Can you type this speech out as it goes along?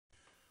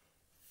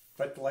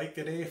Fit like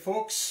today,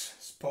 folks.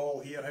 It's Paul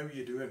here. How are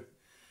you doing?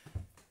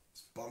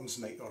 It's Burns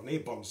night, or no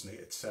Burns night.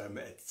 It's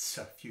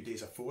a few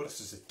days before.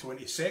 This is the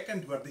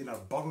 22nd. We're doing our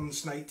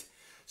Burns night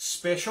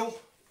special,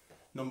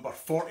 number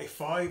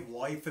 45,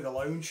 live for the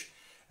lounge.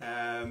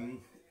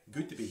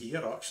 Good to be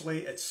here.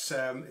 Actually, it's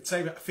a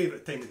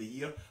favourite time of the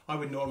year. I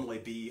would normally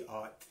be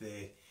at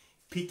the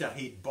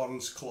Peterhead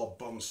Burns Club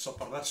Burns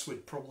Supper. This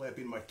would probably have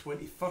been my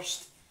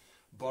 21st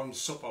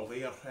Burns Supper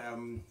there,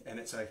 and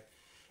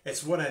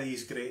it's one of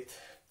these great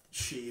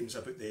shames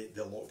about the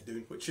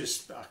lockdown, which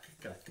is, I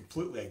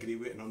completely agree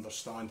with and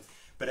understand,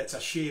 but it's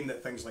a shame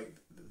that things like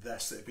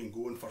this that have been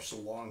going for so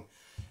long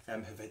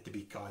have had to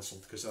be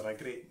cancelled, because they're a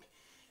great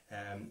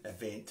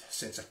event,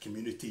 sense of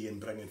community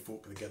and bringing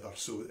folk together.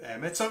 So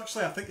it's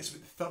actually, I think it's the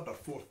third or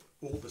fourth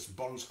oldest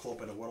Burns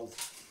club in the world.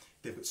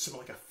 They've got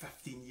something like a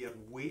 15-year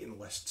waiting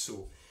list.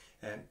 So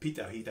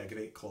Peterhead, a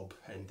great club,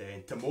 and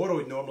then tomorrow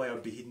normally I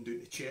would be heading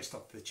down to Chester,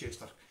 to the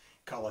Chester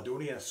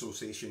Caledonia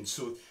Association.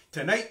 So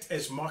tonight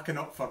is marking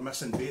up for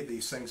missing both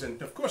these things,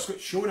 and of course got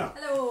Shona.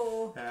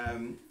 Hello.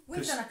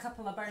 We've done a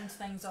couple of Burns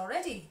things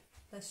already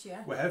this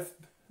year. We have,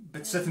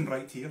 but sitting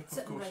right here, of course.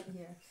 Sitting right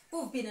here.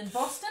 We've been in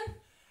Boston.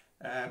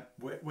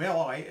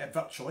 Virtually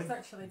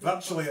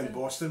in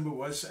Boston we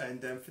was,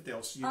 and what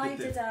else? I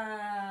did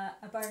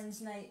a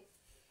Burns night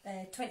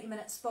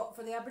 20-minute spot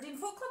for the Aberdeen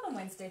Folk Club on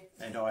Wednesday.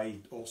 And I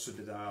also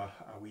did a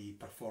wee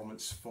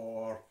performance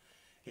for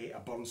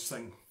a Burns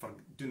thing for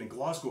doing in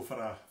Glasgow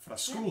for a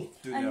school.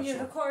 Yeah. And you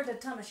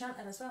recorded Tam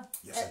O'Shanter as well.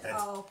 Yes, I did.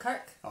 Oh,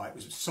 Kirk. It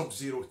was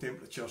sub-zero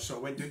temperature, so I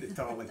went down to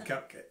Tarl and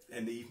Kirk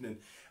in the evening.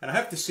 And I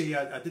have to say,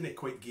 I didn't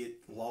quite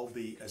get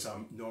laldy as I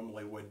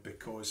normally would,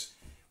 because,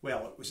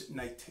 well, it was at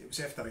night. It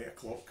was after 8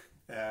 o'clock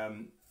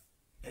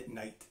at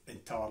night in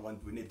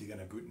Tarland with nobody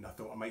going about, and I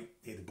thought I might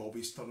hear the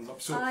bobbies turning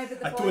up. So I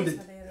toned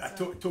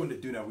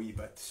it down a wee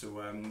bit.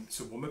 So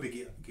so we'll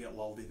maybe get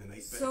laldy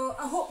tonight. But so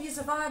I hope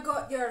you've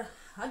got your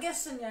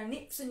haggis and your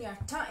neeps and your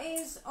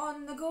tatties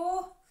on the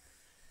go.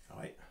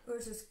 Aye.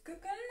 Yours is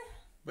cooking.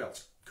 Well,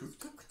 it's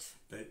cooked.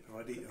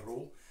 Ready to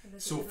roll.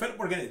 So what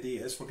we're going to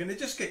do is we're going to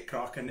just get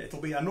cracking. It'll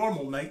be a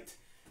normal night,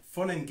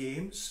 fun and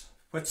games.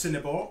 What's in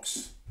the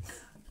box?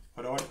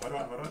 Hold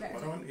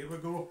on. Here we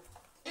go.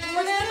 What's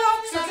in the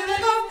box? What's in the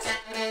box?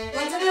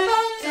 What's in the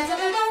box? What's in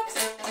the box?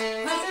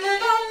 What's in the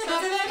box?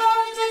 What's in the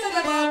box? What's in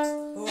the box?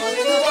 What's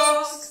in the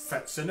box?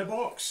 Fits in the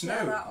box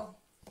now.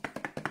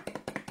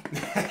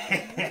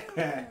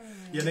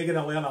 You're not going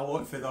to learn a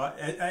lot for that.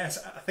 I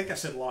think I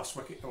said last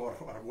week, or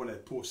one of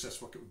the posts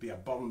this week, it would be a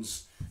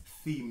Burns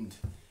themed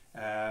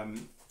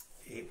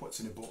what's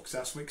in the box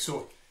this week.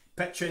 So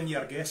pitch in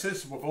your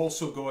guesses. We've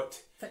also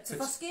got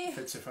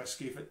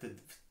Fitzifusky. What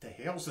the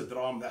hell's the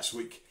dram this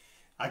week?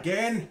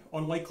 Again,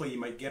 unlikely you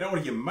might get it, or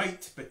you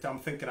might, but I'm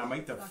thinking I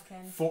might have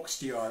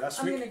foxed you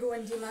this week. I'm going to go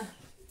and do my...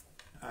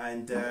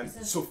 And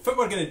so what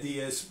we're going to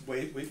do is,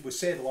 we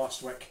said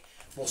last week,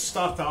 we'll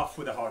start off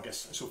with a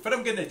haggis. So what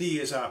I'm going to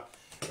do is a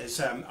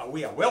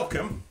way of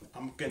welcome.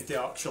 I'm going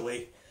to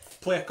actually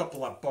play a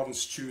couple of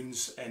Burns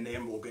tunes, and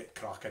then we'll get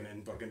cracking,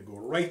 and we're going to go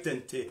right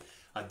into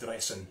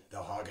addressing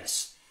the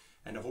haggis.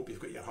 And I hope you've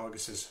got your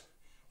haggises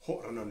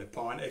hot on the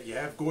pan. If you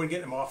have, go and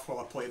get them off while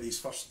I play these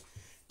first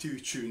two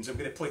tunes. I'm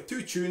going to play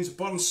two tunes,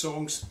 Burns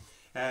songs,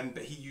 but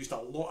he used a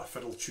lot of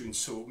fiddle tunes,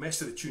 so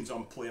most of the tunes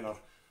I'm playing are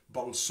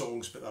Burns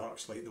songs, but they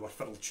were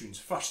fiddle tunes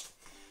first.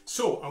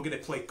 So I'm going to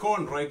play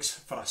Con Riggs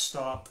for a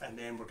start, and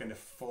then we're going to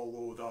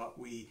follow that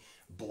wee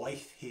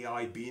Blythe Hae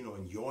I Been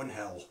on Yon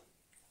Hill.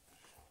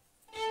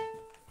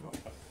 Oh,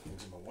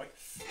 that's my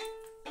wife.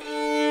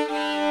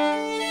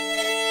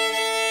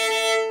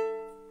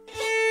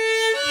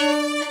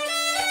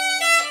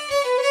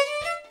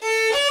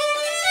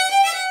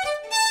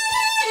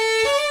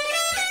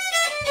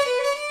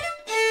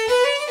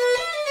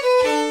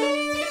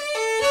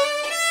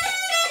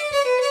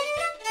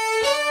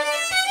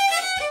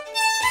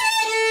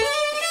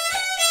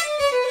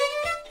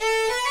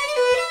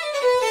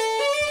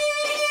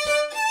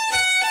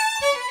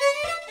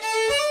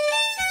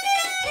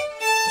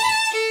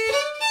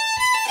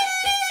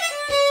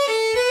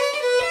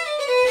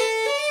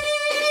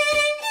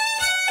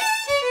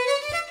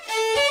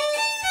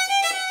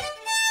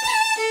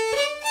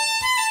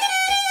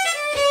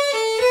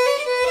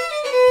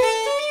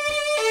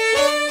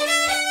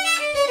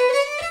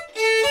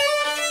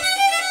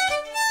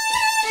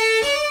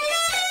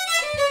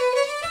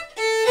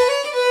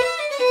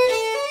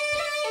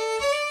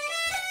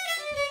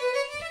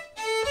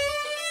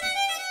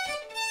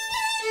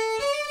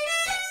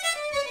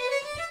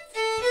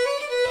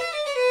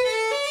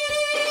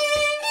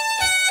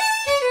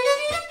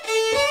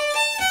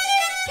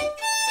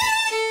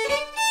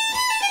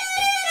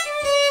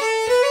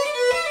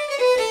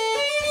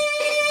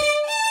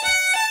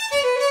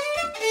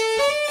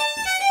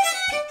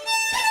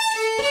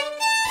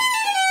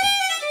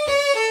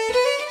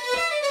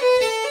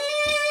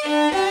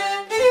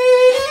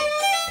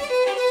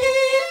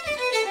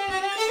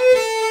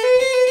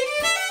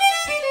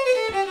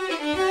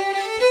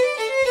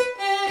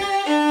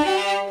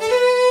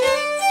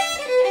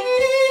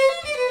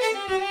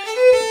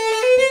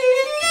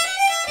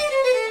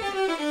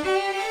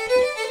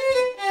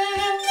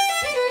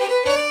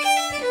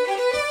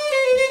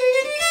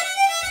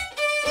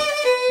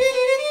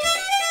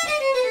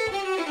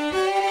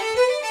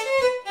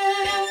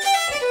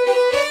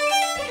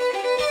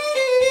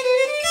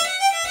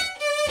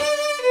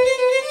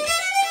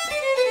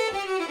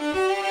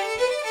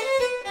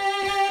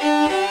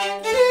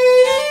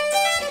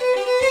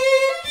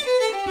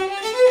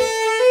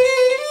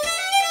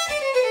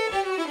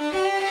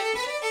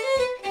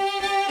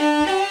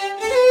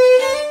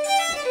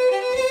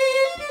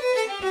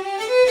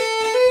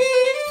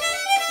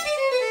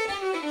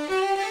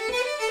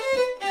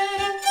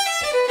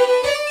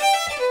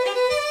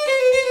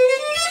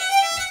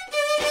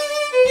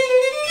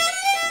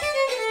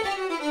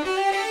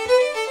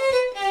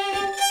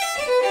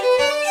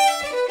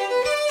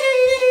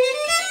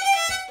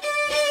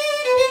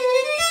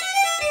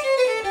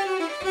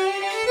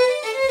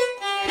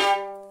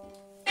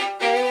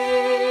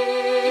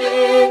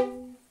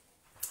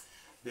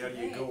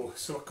 There you go.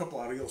 So a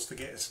couple of reels to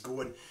get us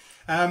going.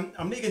 I'm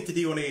not going to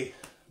do any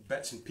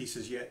bits and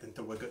pieces yet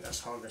until we've got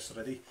this haggis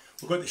ready.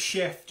 We've got the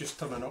chef just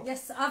turning up.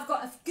 Yes, I've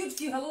got a good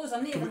few hellos.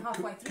 I'm not even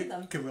halfway through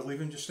them. Can we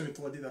leave him just now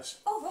until I do this?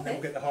 Oh, okay. And then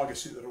we'll get the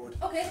haggis out the road.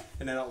 Okay.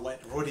 And then I'll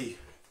let Roddy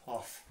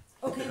off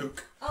the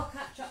hook. I'll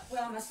catch up with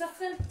my stuff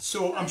then.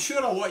 So I'm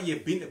sure a lot of you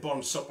have been to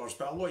Burn Suppers,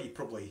 but a lot of you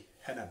probably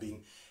haven't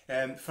been.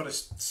 For the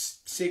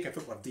sake of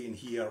what we're doing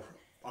here,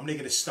 I'm not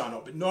going to stand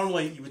up, but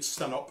normally you would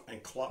stand up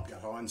and clap your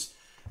hands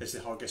as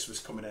the haggis was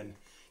coming in,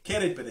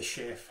 carried by the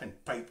chef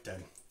and piped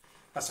in.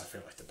 That's a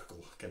fairly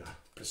typical kind of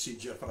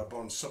procedure for a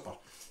Burn Supper.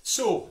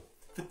 So,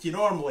 what you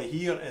normally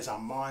hear is a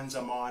man's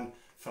a man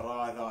for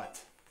all that.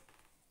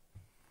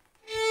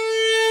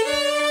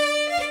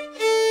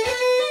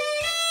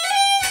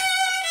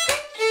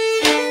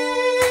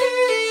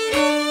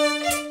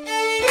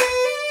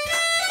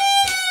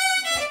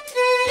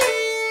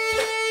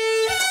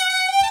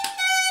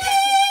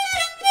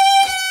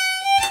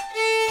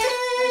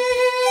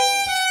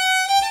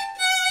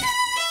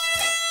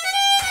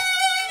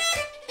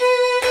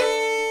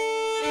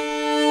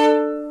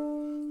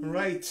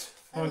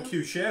 Thank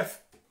you,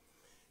 chef.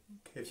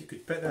 If you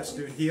could put this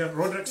down here.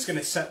 Roderick's going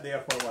to sit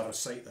there while I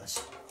recite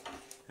this.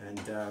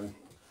 And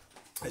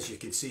as you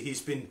can see,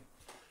 he's been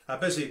a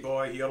busy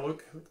boy here.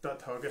 Look at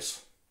that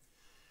haggis.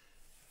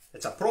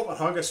 It's a proper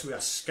haggis with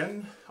a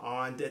skin,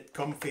 and it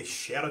comes from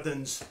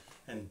Sheridan's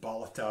in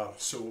Ballatar.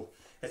 So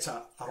it's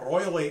a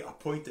royally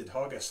appointed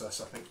haggis,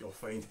 this, I think you'll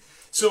find.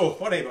 So,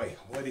 anyway,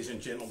 ladies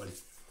and gentlemen,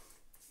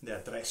 the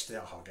address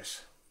to a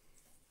haggis.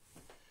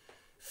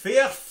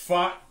 Fair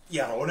fat,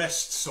 your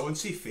honest,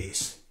 sonsy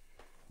face,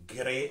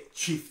 great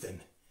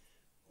chieftain,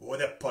 o'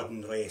 the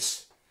pudding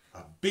race, a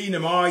bean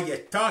am I, you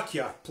tak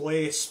your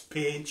place,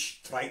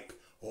 pinch, tripe,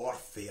 or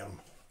firm.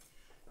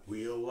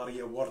 Weel are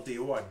you worthy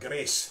o' a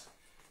grace,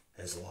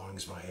 as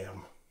long's my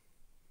arm.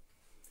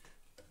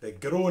 The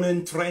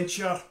groaning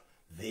trencher,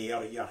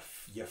 there you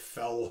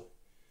fill,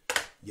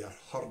 your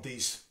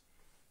hurdies,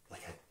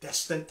 like a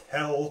distant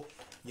hill,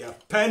 your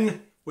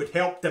pin would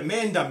help to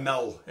mend a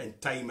mill in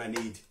time of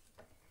need.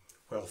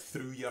 While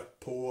through your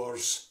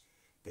pores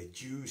the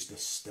dews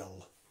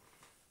distill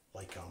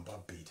like amber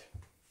bead.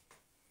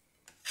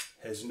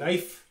 His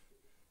knife,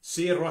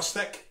 sae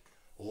rustic,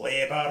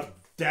 labour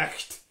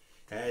dicht,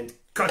 and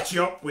cut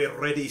you up wi'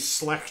 ready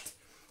slicht,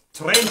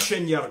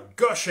 trenching your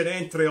gushing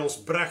entrails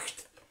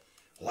bricht,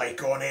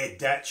 like on a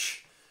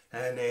ditch,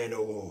 and then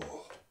oh,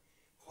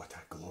 what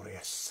a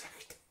glorious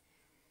sight,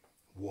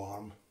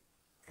 warm,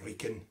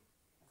 reeking,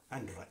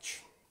 and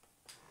rich.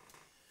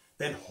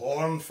 Then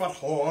horn for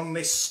horn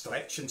they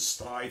stretch and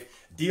strive,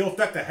 deal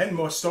to the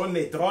hinmost on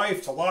they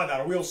drive, till a'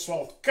 their wheel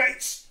swelled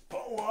kites,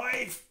 but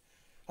alive,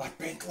 are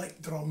bent like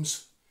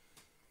drums.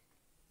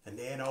 And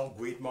then old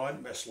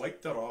Weedman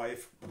mislike to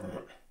arrive,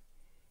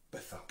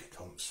 bethunk it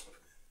hums.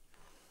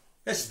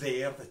 Is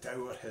there that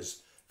our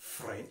his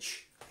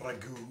French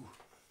ragout,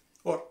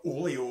 or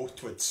olio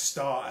twould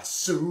start a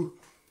sou,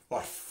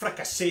 or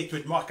fricassee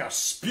twould mak a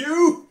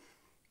spew,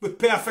 with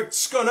perfect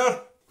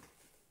scunner,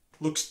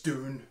 looks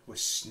down with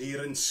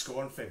sneering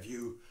scorn for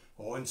view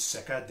on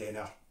sick a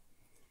dinner.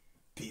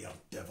 Peter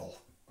Devil,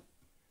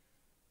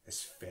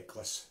 his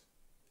feckless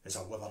is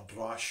a withered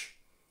rash,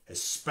 his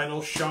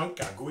spinel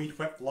shank a goid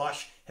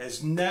whiplash,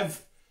 his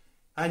niv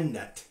a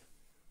knit,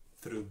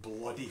 through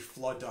bloody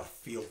flood or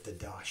field to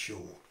dash,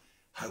 oh,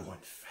 how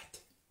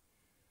unfit.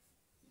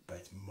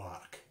 But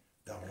mark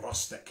the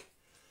rustic,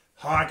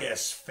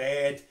 haggis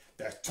fed,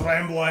 the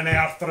trembling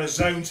earth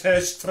resounds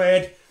his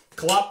tread,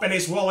 clapping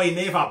his willy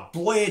knave a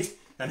blade,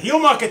 and he'll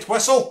mak it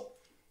whistle,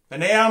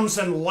 and arms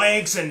and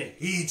legs and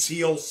heeds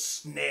he'll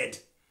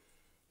sned,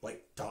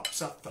 like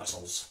taps of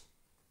thistles.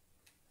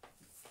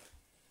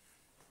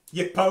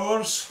 Ye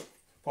powers,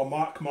 for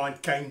mark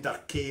mankind their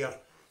care,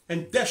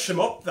 and dish them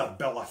up their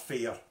bill of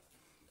fare.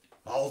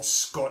 Old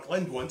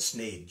Scotland wants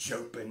nae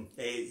jouping,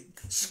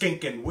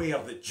 skinking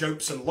ware that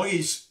jopes and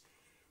lies.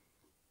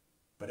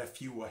 But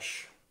if you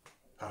wish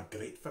her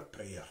grateful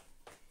prayer,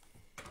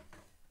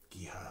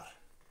 gie her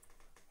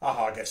a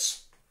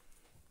haggis.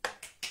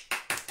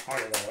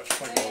 Thank you very much,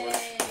 thank you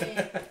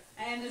very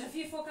much. There's a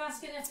few folk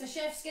asking if the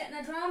chef's getting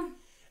a dram.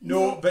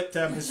 No, but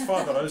his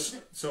father is,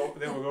 so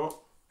there we go.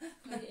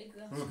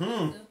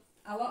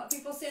 A lot of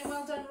people saying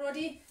well done,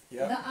 Roddy.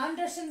 Yeah. The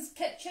Anderson's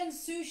Kitchen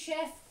sous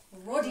chef,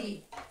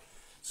 Roddy.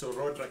 So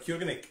Roderick, you're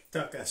going to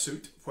take a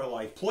suit while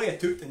I play a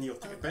toot, and you'll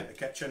take a bit in the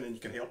kitchen and you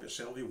can help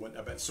yourself if you want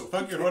a bit. So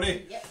thank you,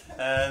 Roddy. Yep.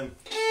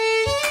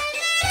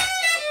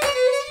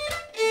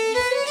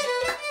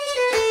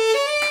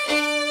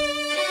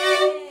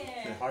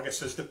 The haggis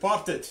has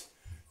departed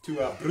to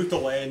a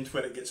brutal end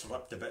where it gets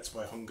ripped to bits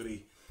by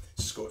hungry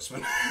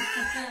Scotsmen.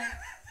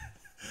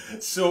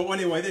 So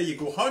anyway, there you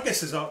go.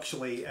 Haggis is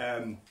actually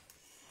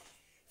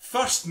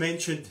first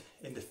mentioned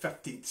in the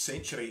 15th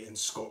century in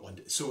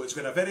Scotland, so it's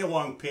got a very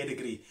long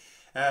pedigree.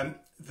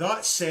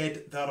 That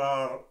said, there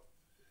are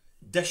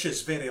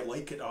dishes very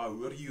like it all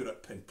over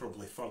Europe and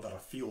probably further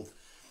afield.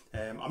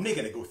 I'm not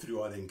going to go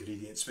through all the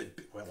ingredients, but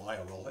well,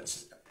 I will.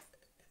 It's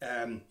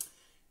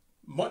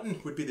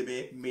Mutton would be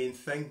the main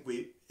thing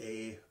with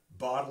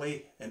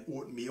barley and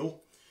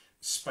oatmeal,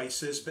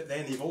 spices, but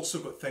then you've also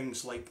got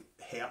things like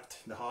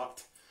the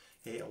heart,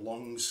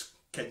 lungs,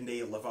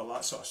 kidney, liver,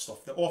 that sort of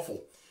stuff. The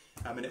offal.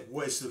 I mean, it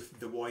was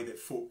the way that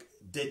folk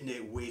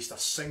didn't waste a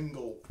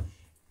single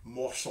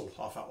morsel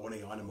of it on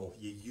an animal.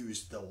 You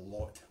used the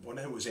lot. One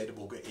of it was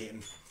edible, got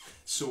eaten.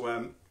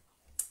 So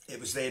it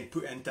was then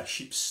put into a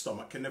sheep's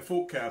stomach, and the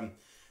folk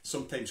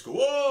sometimes go,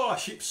 "Oh, a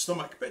sheep's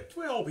stomach," but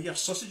well, with your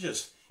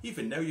sausages,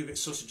 even now you get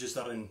sausages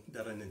that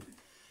are in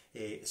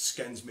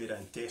skins made of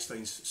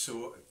intestines.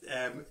 So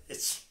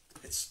it's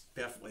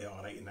perfectly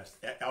alright, and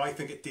I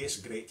think it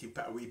tastes great. You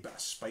put a wee bit of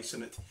spice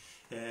in it,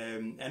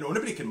 and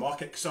nobody can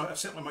mark it, because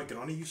certainly my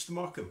granny used to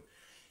mark them.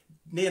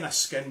 Nae in a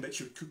skin, but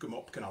she would cook them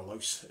up kind of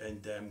louse,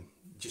 and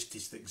just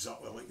taste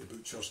exactly like the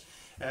butchers.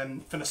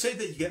 When I said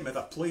that you get them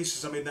other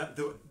places, I mean that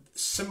the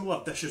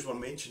similar dishes were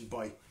mentioned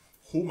by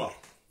Homer,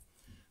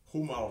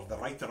 the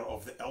writer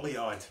of the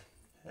Iliad,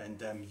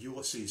 and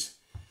Ulysses,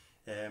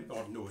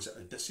 or no, is it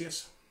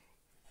Odysseus?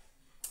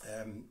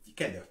 You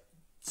kind of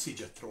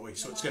Siege of Troy,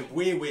 so it's going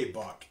way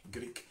back.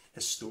 Greek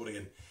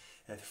historian,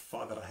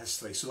 father of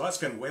history, so that's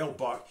going well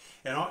back.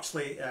 And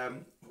actually,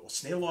 well,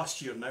 it's not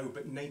last year now,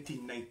 but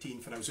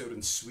 1919, when I was out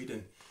in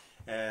Sweden,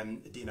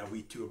 doing a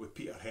wee tour with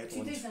Peter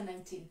Headland.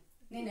 2019,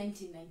 no,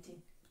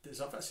 1919. Is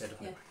that what I said?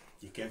 Yeah.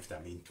 You can't what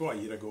I mean. 2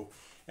 years ago,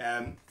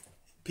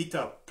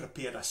 Peter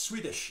prepared a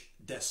Swedish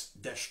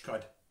dish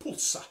called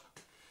pulsa,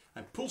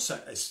 and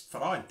pulsa is, for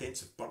all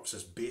intents and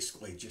purposes,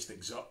 basically just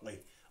exactly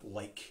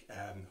like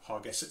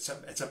haggis.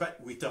 It's a bit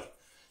wetter.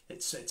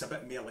 It's a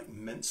bit more like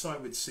mince, I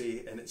would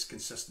say, in its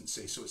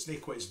consistency. So it's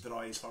not quite as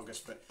dry as haggis,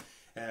 but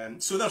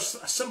so there's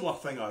a similar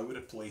thing out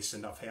of place,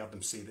 and I've heard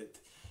them say that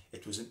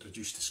it was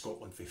introduced to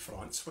Scotland from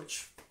France,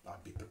 which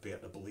I'd be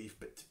prepared to believe,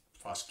 but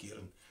fast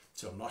gearing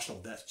to our national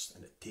dish,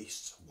 and it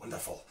tastes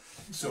wonderful.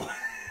 So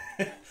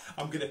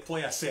I'm going to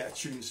play a set of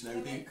tunes now.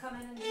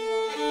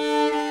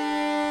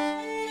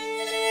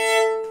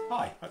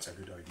 Hi, that's a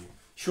good idea.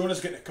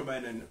 Shona's going to come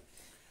in and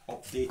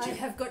update you. I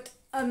have got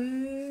a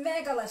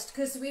mega list,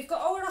 because we've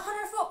got over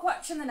 100 folk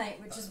watching the night,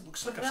 which is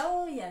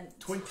brilliant.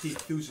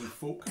 20,000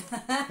 folk,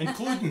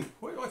 including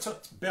what's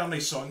it? Bernie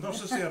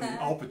Saunders is there, and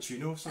Al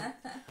Pacino. So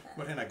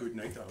we're in a good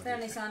night.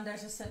 Bernie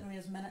Sanders is sitting with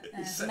his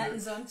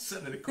mittens on.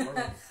 Sitting in the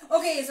corner.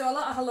 Okay, so a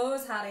lot of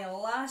hellos. Harry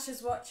Lash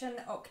is watching.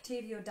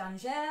 Octavio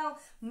D'Angel,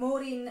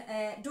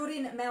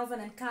 Doreen,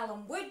 Melvin and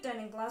Callum Wood down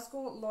in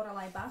Glasgow.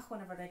 Lorelei Bach,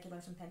 one of our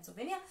regulars in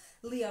Pennsylvania.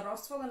 Leah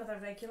Rosswell, another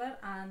regular,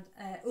 and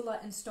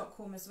Ulla in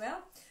Stockholm as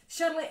well.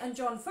 Shirley and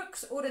John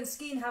Fuchs, Oren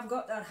Skeen have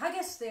got their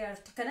haggis, they are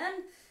tucking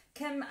in.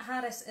 Kim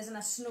Harris is in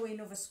a snowy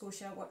Nova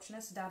Scotia watching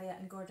us. Daria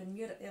and Gordon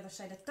Muir at the other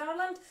side of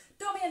Darland.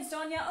 Tommy and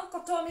Sonia, Uncle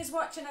Tommy's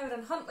watching out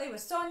in Huntly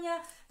with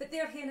Sonia, but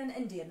they're here in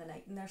India in the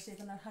night and they're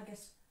saving their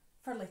haggis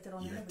for later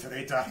on. You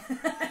traitor.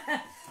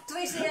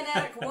 Tracy and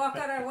Eric Walker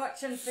are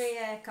watching for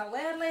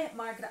Calerley.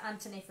 Margaret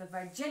Anthony for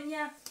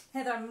Virginia.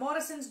 Heather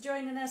Morrison's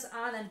joining us.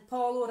 Anne and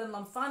Paul over in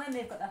Lumfanan,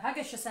 they've got their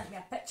haggis. She sent me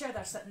a picture.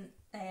 They're sitting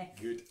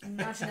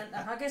gnashing into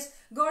their haggis.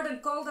 Gordon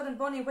Calder and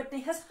Bonnie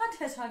Whitney has had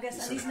his haggis,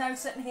 and he's now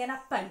sitting here in a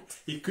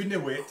pint. He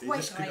couldn't wait. He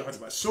just couldn't have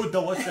had it. So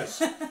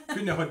delicious.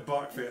 Couldn't have had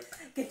back for it.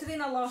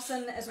 Katrina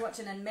Lawson is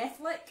watching in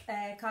Methlick.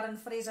 Karen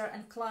Fraser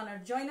and Clan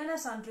are joining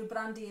us. Andrew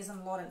Brandy is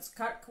in Lawrence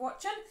Kirk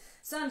watching.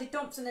 Sandy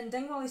Thompson in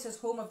Dingwall, he says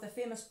home of the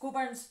famous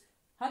Coburn's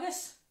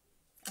haggis.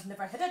 I've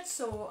never had it,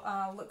 so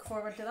I'll look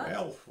forward to that.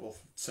 Well,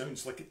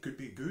 sounds like it could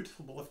be good.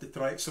 We'll have to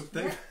try it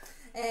sometime.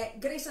 Yeah.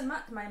 Grace and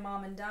Matt, my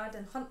mum and dad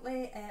in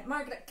Huntly.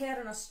 Margaret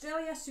Kerr in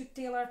Australia. Sue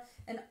Taylor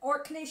in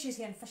Orkney. She's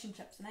here in fish and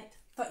chips tonight.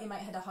 Thought you might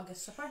have had a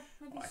haggis supper.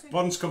 Maybe Sue.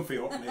 Burns come for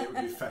Orkney, it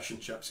would be fish and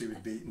chips he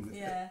would be eating.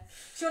 Yeah.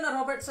 Shona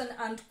Robertson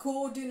and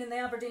Co doing in the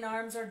Aberdeen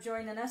Arms are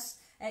joining us.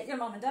 Your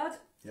mum and dad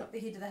up the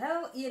head of the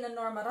hill. Ian and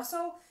Norma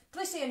Russell.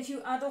 Tracy and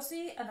Hugh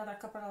Adelsey, another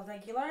couple of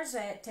regulars.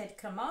 Ted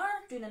Cramar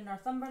doing in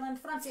Northumberland.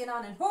 Francie and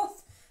Anne in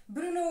Hoth.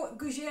 Bruno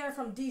Gougier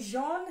from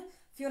Dijon.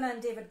 Fiona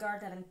and David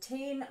Gardner in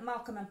Tain.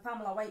 Malcolm and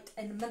Pamela White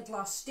in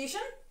Mintlaw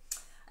Station.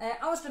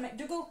 Alistair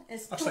McDougall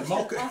is actually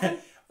Malcolm.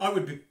 I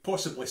would be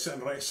possibly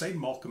sitting right beside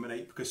Malcolm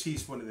tonight, because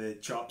he's one of the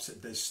chaps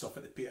that does stuff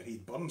at the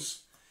Peterhead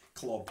Burns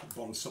Club,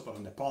 Burns Supper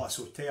in the Palace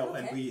Hotel,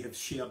 and we have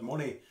shared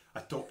money,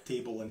 a top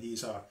table, and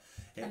he's a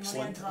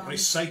excellent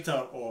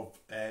reciter of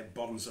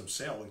Burns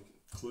himself,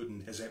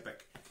 including his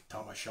epic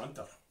Tam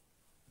O'Shanter.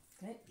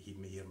 Great. He'd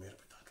me hear more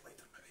about that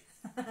later,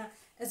 maybe.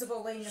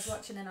 Isabel Lane is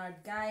watching in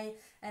Ardguy.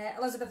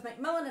 Elizabeth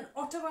McMillan in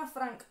Ottawa.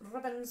 Frank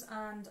Ribbons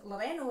and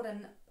Lorraine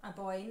in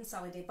Aboyne.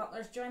 Sally Day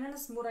Butler's joining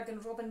us.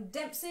 Morrigan Robin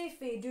Dempsey,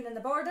 Faye Doon in the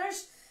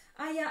Borders.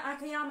 Aya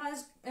Akayama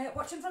is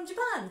watching from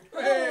Japan.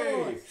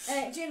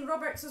 Hey! Jane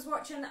Roberts is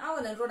watching.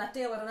 Alan and Rona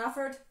Taylor in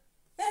Afford.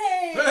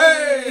 Hey!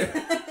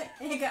 Hey!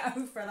 You get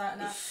out for that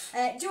now.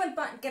 Joe and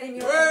Pat Gary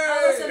Muir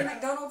and Alison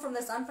McDonald from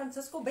the San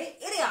Francisco Bay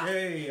Area.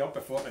 Hey, up to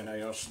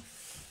 49ers.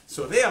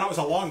 So that was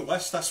a long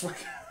list this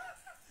week.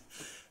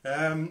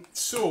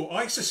 So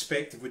I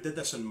suspect if we did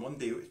this on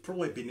Monday, it would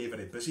probably be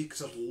very busy, because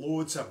there's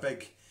loads of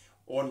big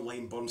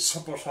online burn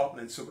suppers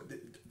happening. So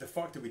the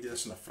fact that we do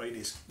this on a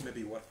Friday's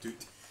maybe worked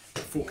out.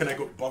 Folk kind of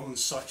got burn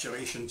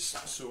saturations.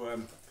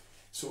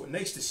 So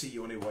nice to see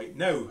you anyway.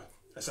 Now,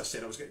 as I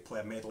said, I was going to play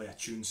a medley of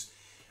tunes.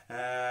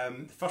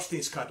 First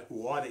thing's called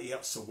Wha the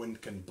Earth's the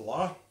Wind Can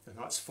Blah, and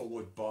that's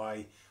followed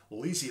by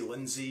Lazy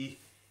Lindsay,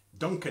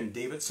 Duncan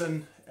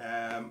Davidson,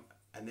 and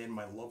then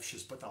My Love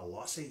She's But a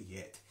Lassie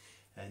Yet.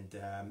 And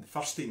the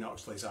first thing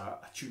actually is a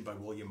tune by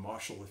William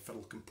Marshall, the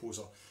fiddle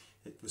composer.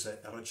 It was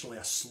originally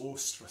a slow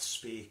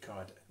strathspey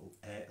called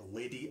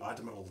Lady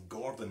Admiral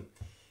Gordon.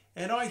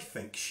 And I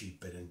think she'd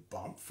been in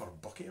Banff for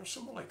Bucky or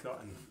something like that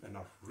in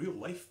her real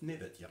life. Not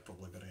that you're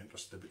probably very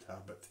interested about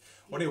her, but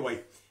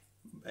anyway,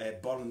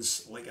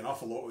 Burns, like an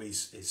awful lot of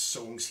his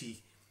songs,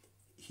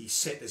 he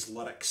set his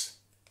lyrics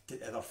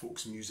to other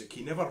folks' music.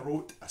 He never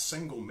wrote a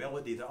single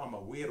melody that I'm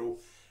aware of.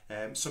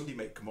 Somebody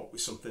might come up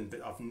with something,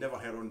 but I've never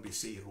heard anybody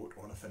say he wrote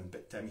anything.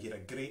 But he had a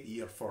great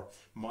ear for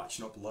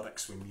matching up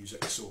lyrics with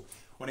music. So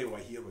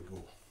anyway, here we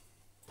go.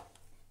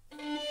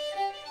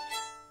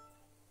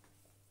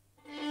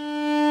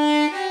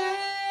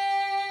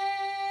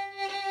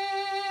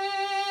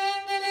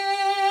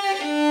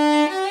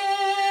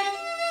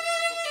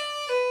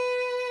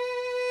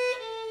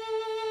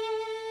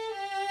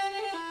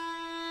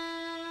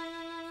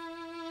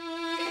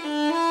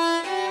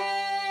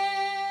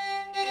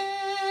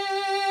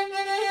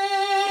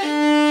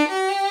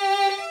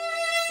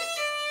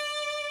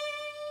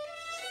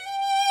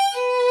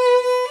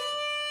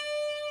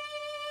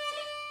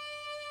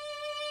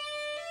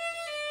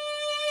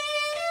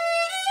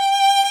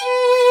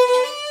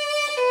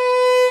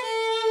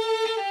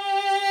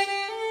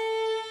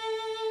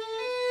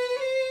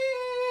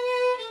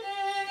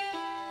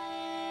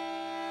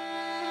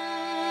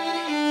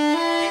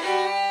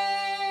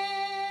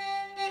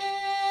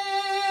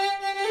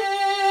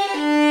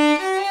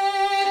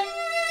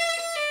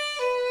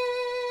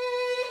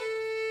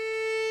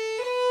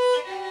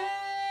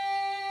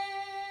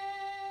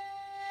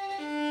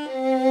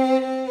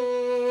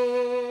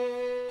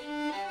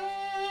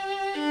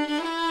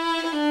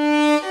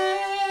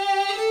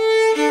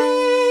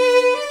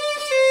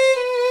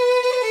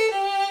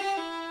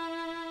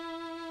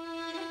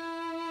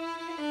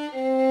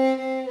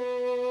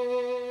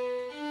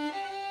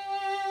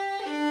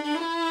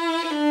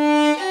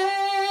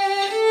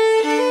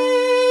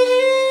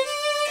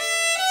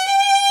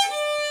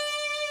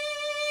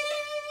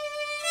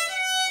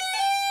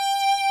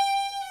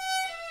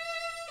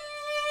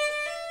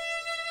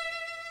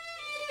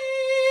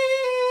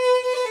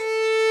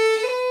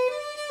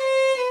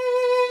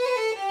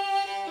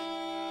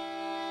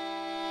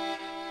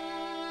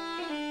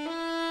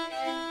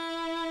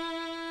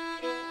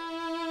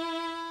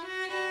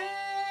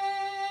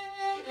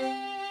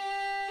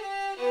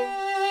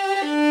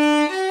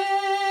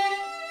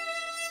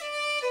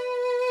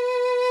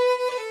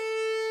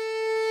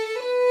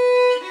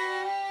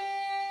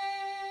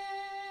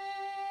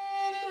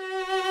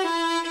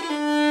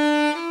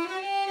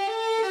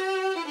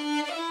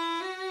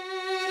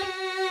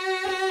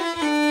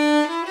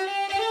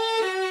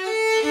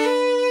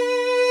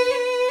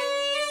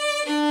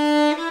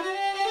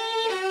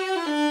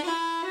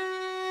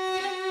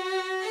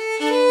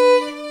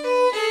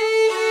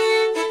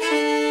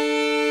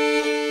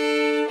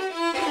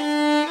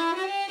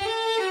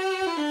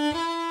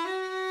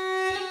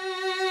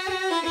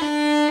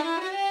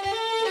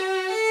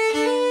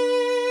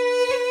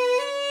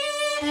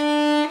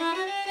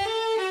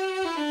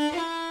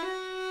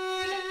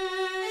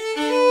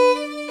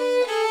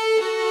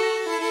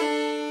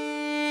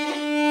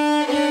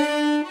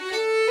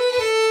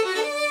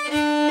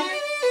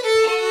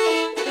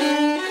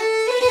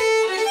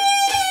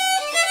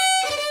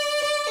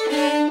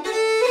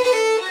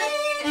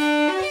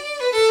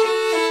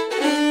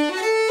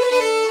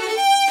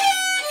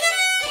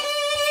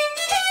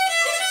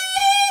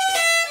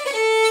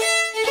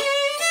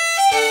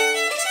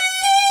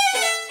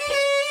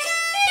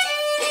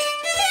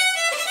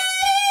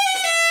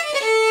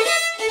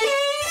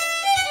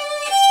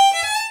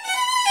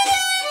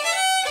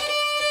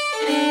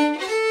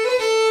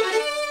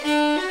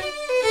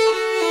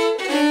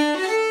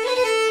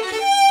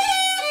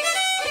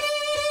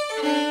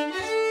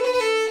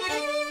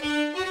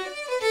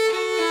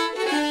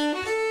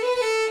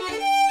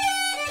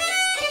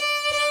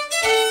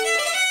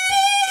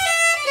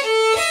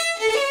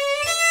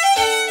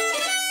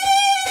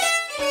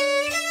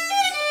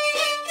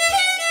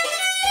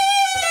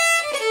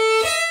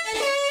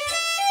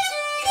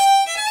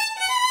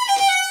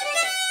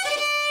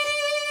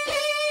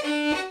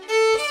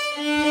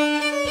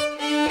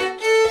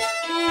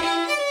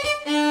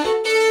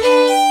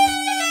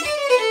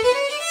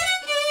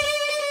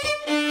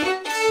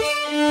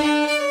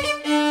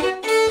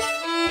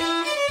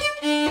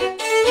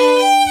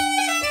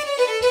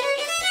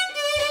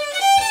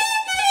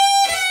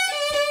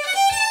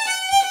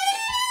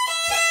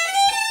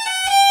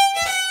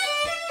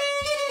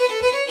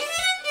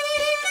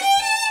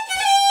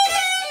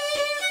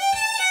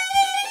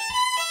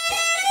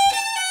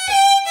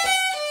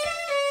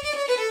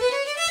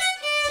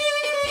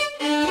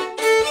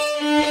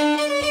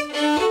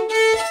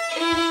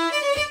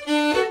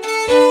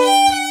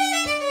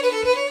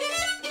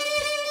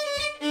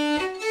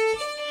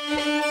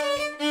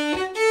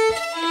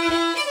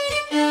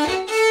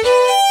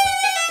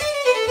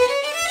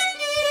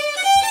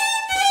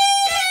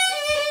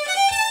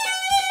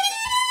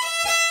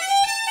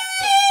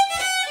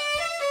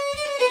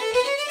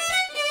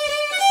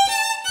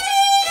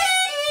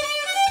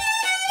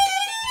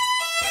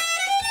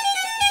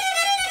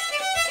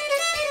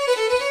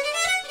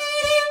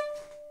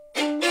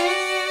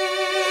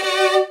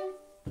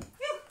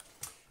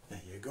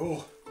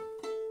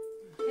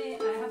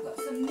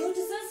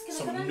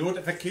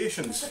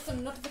 notifications. Some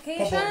Public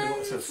notifications.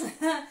 notices.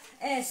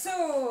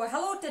 So,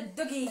 hello to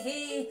Dougie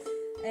Hay.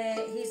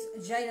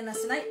 He's joining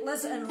us tonight.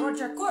 Liz and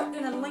Roger Court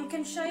down in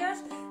Lincolnshire.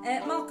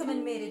 Malcolm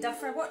and Mary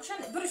Duff are watching.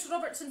 Bruce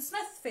Robertson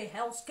Smith for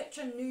Hell's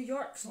Kitchen, New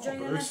York's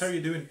joining Bruce, us. how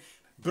you doing?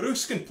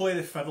 Bruce can play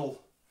the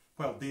fiddle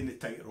while doing the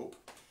tightrope.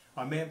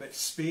 I met him at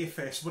Spey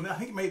Fest. Well, I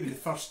think it might be the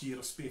first year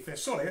of Spey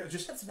Fest. Sorry, it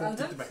just popped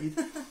into my head.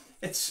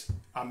 It's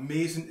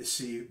amazing to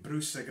see.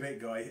 Bruce is a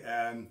great guy.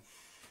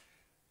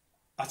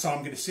 That's all I'm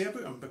going to say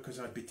about him because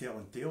I'd be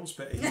telling tales.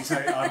 But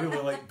I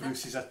really like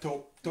Bruce. He's a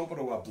top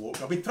row of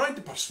bloke. I've been trying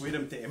to persuade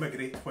him to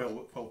emigrate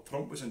while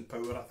Trump was in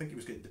power. I think he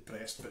was getting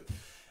depressed, but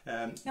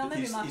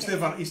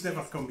he's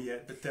never come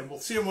yet. But we'll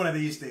see him one of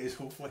these days,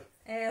 hopefully.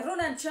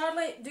 Rona and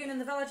Charlie doing in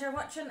the village are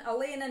watching.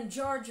 Elaine and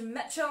George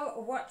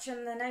Mitchell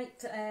watching the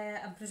night.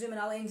 I'm presuming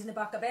Elaine's in the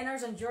back of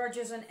Benners and George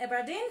is in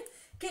Aberdeen.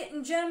 Kate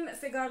and Jim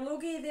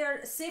Figarlogi,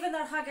 they're saving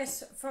their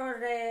haggis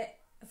for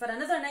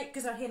another night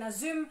because they're here in a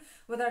Zoom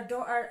with their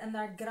daughter and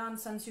their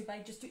grandsons who buy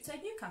just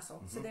outside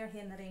Newcastle. So they're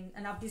here in the rain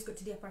and Abdi's got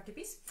to do a party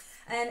piece.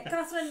 And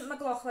Catherine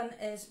McLaughlin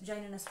is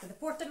joining us for the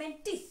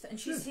Portamenteith and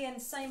she's here in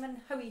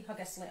Simon Howie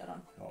Huggis later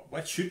on. Oh,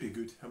 well, it should be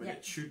good. I mean,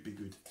 it should be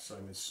good,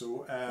 Simon.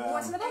 So,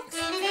 what's in the box?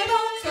 What's in the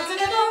box? What's in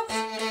the box?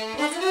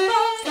 What's in the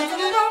box? What's in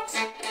the box?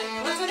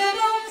 What's in the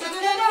box? What's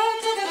in the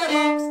box? What's in the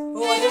box?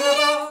 What's in the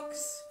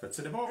box? Fits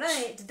in the box.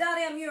 Right,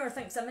 Daria Muir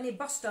thinks a mini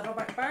bust of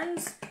Robert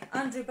Burns.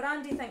 Andrew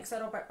Brandy thinks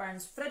a Robert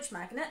Burns fridge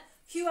magnet.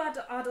 Hugh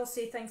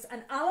Adelsey thinks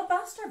an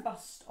alabaster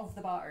bust of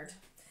the Bard.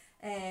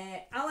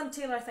 Alan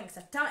Taylor thinks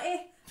a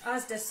tatty,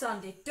 as does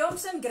Sandy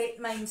Thompson. Great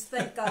minds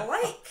think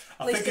alike.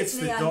 I think it's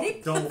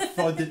the dull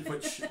thud at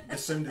which the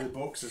sound of the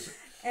box is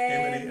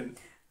emanating.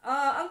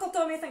 Uncle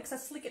Tommy thinks a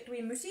sleek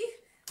wee moosey,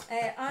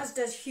 as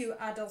does Hugh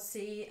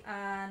Adelsey,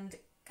 and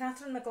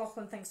Catherine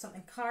McLaughlin thinks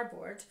something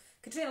cardboard.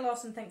 Katrina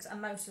Lawson thinks a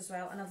mouse as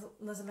well, and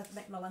Elizabeth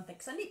McMillan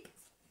thinks a neep.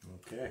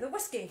 Okay. The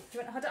whiskey. Do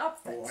you want to hold it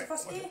up?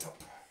 Whiskey.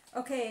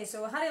 Okay,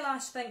 so Harry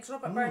Lash thinks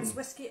Robert Burns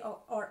whiskey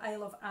or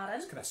Isle of Arran.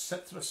 It's kind of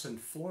citrus and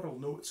floral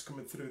notes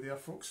coming through there,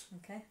 folks.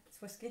 Okay,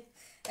 it's whiskey.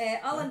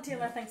 Alan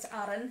Taylor thinks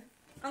Arran.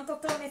 Uncle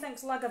Tony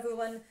thinks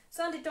Lagavulin.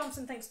 Sandy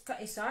Thompson thinks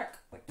Cutty Sark,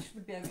 which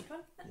would be a good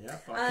one. Yeah,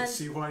 I can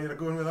see why you're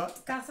going with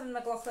that. Catherine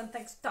McLaughlin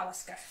thinks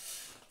Talisker.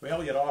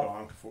 Well, you're all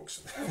wrong,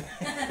 folks.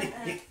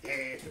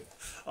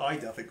 I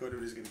don't think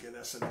anybody's going to get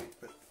this tonight,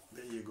 but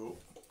there you go.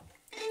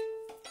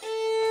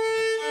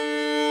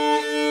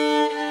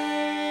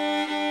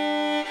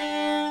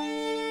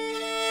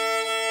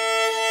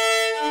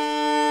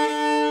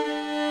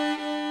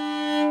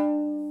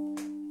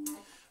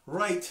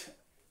 Right,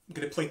 I'm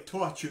going to play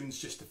two tunes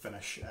just to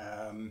finish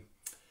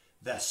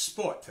this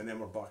spot, and then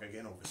we're back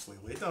again obviously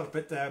later.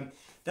 But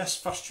this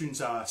first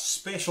tune's a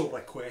special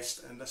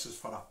request, and this is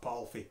for a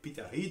pal for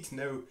Peterhead.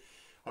 Now,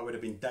 I would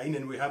have been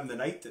dining with him the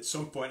night at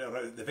some point, or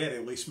at the very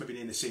least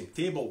maybe in the same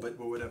table, but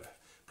we would have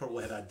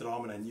probably had a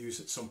drama and news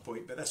at some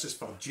point. But this is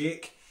for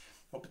Jake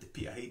up at the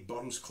Peterhead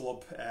Burns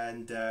Club,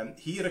 and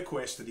he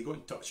requested, he got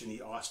in touch and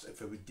he asked if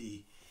it would do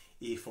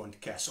A Fond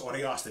Kiss, or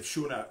he asked if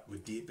Shona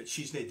would do it, but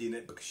she's not doing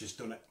it because she's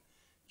done it,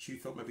 she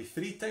thought maybe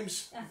 3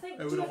 times. I think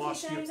over 2 the or 3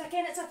 last times. year.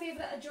 Again, it's a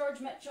favourite of George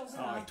Mitchell's.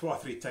 Aye, 2 or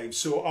 3 times.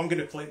 So I'm going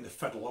to play it in the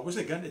fiddle. I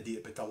wasn't going to do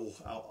it, but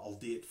I'll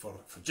do it for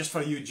just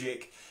for you,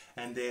 Jake.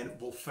 And then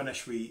we'll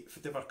finish with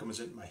whatever comes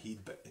into my head,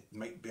 but it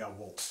might be a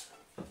waltz.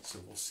 So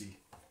we'll see.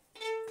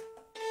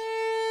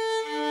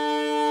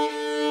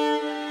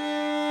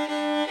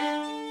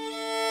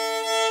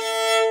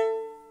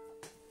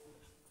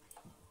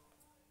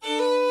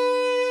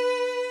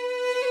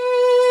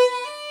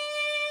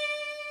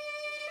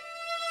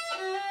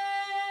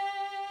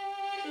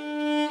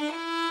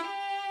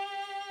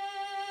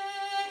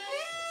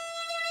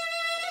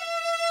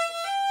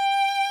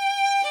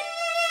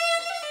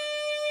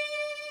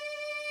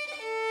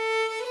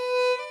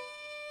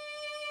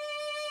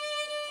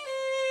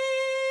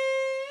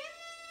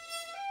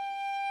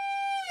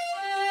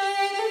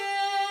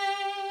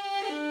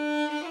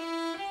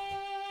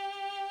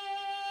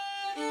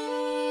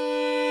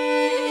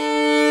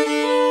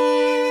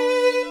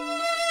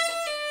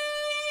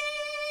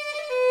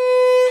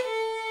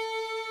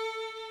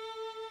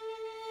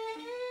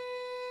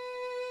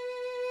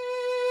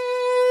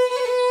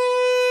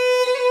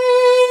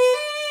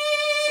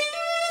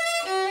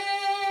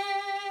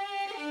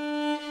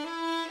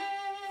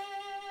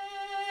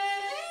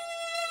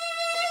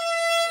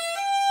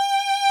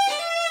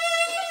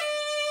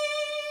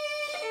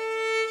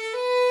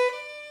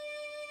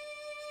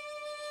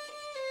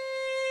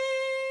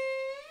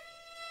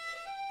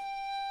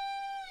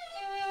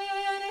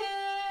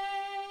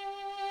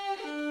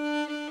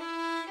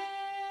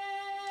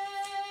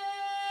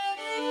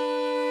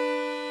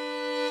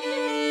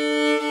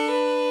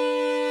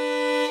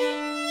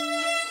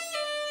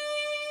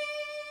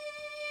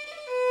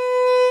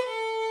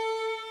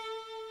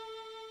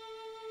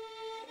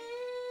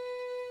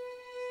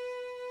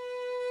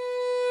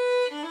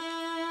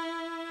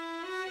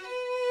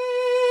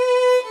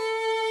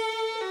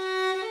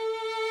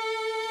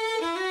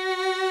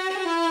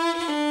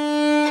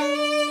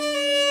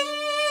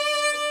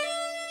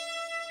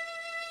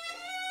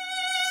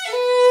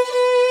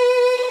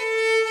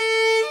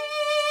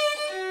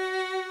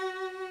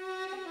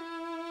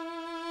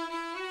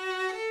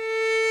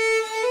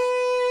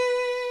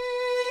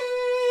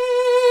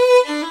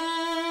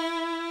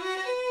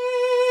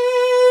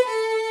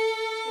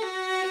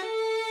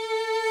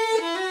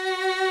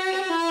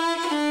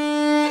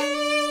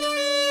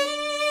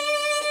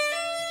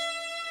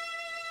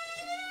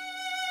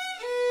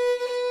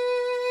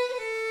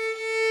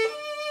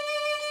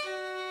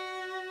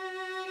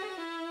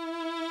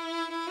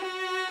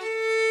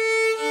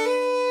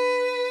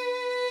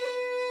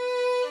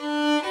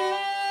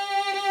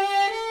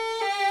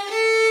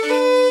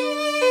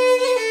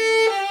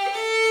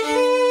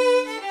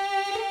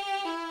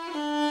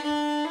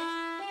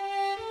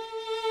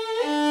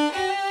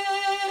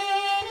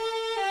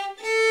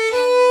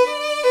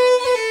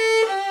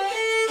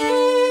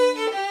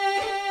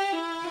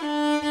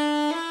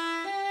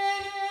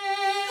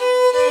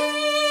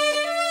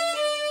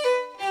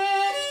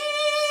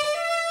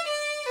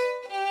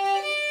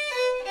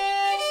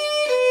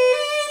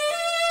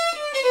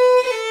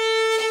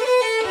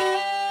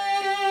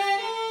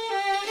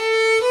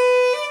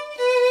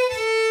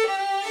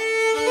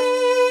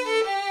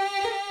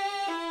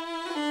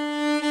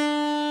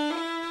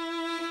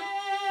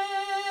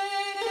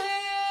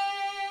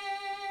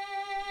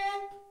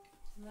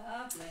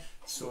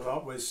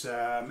 that was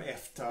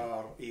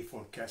after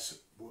A-Phone Kiss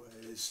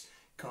was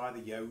Car the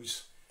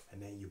Yows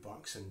and then You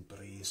Banks and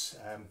Braes.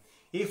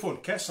 A-Phone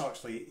Kiss,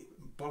 actually,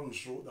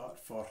 Burns wrote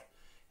that for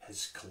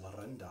his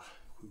Clarinda,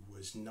 who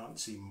was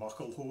Nancy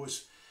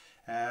Mucklehose.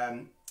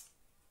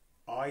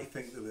 I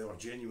think that they were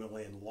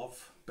genuinely in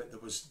love, but there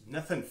was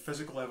nothing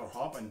physical ever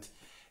happened.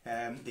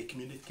 They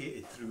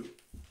communicated through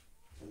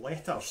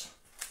letters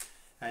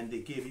and they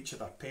gave each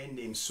other pen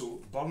names. So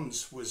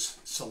Burns was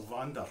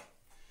Sylvander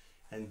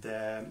and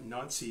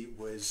Nancy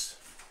was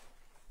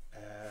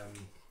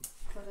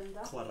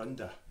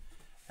Clarinda.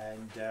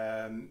 And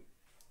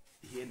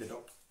he ended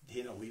up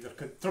hating to leave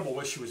her. Trouble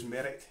was, she was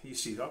married. You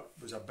see, that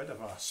was a bit of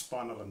a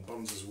spanner in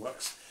Burns's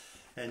works.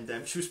 And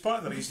she was part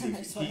of the reason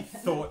he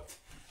thought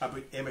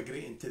about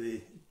emigrating to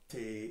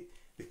the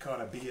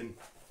Caribbean,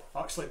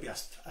 actually be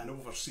an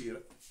overseer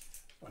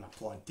on a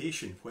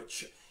plantation,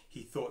 which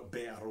he thought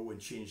better and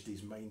changed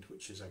his mind,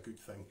 which is a good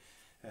thing,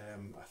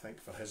 I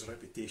think, for his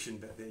reputation.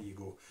 But there you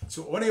go.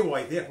 So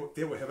anyway,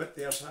 there we have it.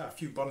 There's a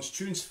few Burns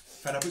tunes.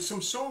 How about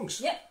some songs?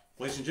 Yep.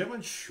 Ladies and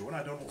gentlemen,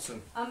 Shona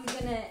Donaldson. I'm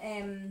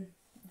gonna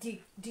do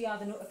you have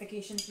the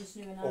notifications just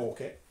now and that? Oh,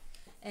 okay.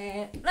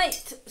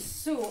 Right,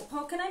 so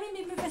Paul, can I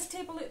maybe move this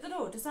table out the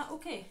road? Is that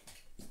okay?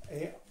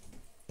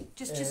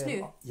 Just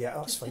now? Yeah,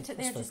 that's just fine. Put it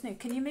there just now.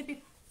 Can you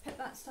maybe put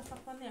that stuff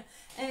up on there?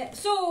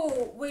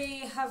 So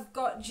we have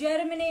got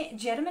Jeremy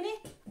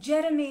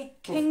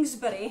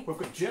Kingsbury. We've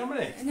got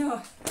Germany.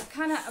 No,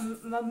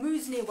 my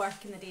mood's nae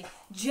working the day.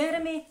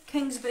 Jeremy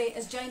Kingsbury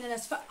is joining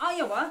us for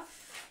Iowa.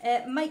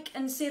 Mike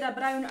and Sarah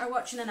Brown are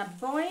watching in a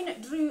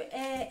Boyne. Drew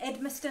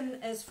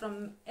Edmiston is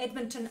from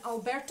Edmonton,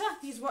 Alberta.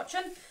 He's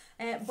watching.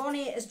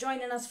 Bonnie is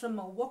joining us from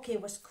Milwaukee,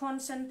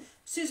 Wisconsin.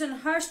 Susan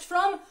Hurst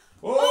from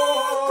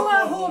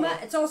Oklahoma.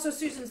 It's also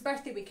Susan's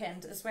birthday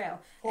weekend as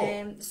well.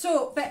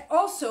 But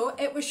also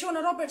it was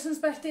Shona Robertson's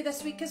birthday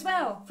this week as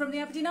well, from the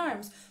Aberdeen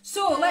Arms.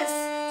 So let's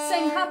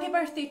sing happy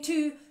birthday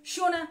to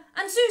Shona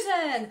and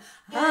Susan.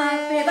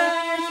 Happy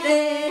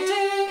birthday to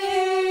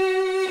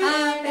you.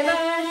 Happy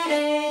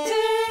birthday to you.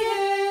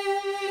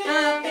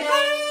 Happy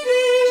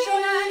birthday,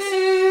 Shona and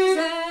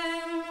Susan.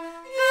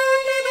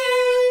 Happy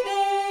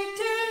birthday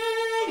to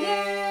you.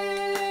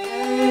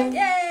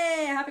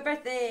 Yay! Happy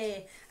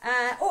birthday.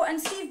 And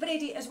Steve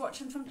Brady is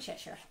watching from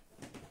Cheshire.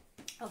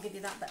 I'll give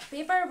you that bit of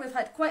paper. We've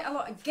had quite a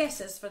lot of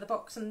guesses for the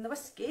box and the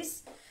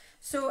whiskies.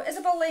 So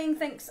Isabel Lane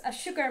thinks a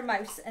sugar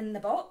mouse in the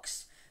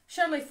box.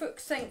 Shirley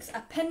Fuchs thinks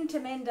a pin to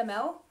mend a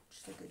mill.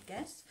 Just a good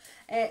guess.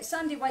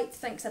 Sandy White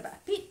thinks a bit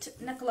of peat.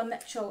 Nicola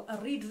Mitchell a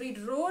reed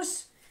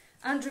rose.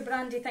 Andrew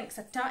Brandy thinks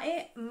a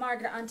tatty.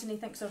 Margaret Anthony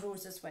thinks a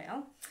rose as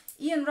well.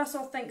 Ian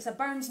Russell thinks a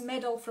Burns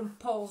medal from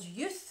Paul's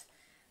youth.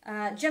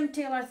 Jim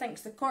Taylor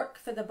thinks the cork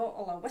for the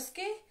bottle of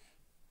whiskey.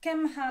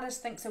 Kim Harris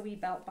thinks a wee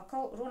belt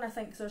buckle. Rona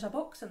thinks there's a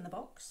box in the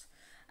box.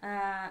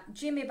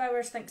 Jamie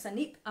Bowers thinks a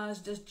neep, as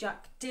does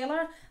Jack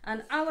Taylor.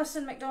 And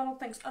Alison McDonald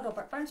thinks a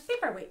Robert Burns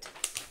paperweight.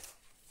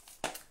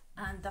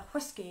 And the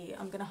whiskey,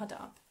 I'm going to hud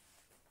it up.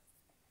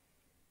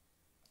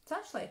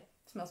 It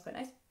smells quite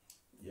nice.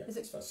 Yeah, is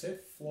it? That's what I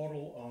said,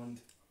 floral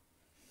and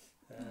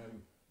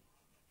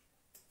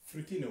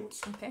fruity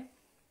notes. Okay.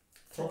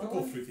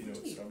 Tropical fruity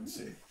notes, I would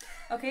say.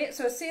 Okay,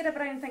 so Sarah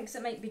Brown thinks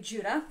it might be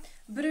Jura.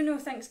 Bruno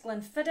thinks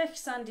Glenfiddich.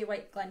 Sandy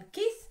White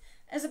Glenkeith.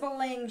 Isabel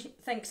Lang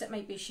thinks it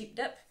might be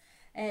Sheepdip.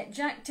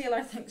 Jack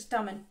Taylor thinks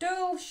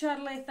Tamantool.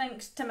 Shirley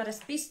thinks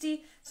Timorous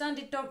Beastie.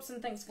 Sandy Thompson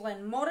thinks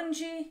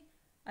Glenmorangie.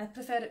 I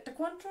prefer it to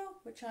Cointreau,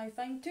 which I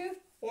find too.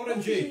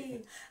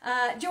 Orangey.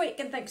 Joe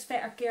Aitken thinks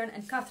Fetter Cairn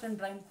and Catherine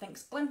Brown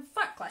thinks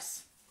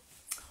Glenfarclas.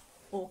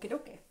 Okie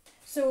dokie.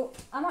 So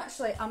I'm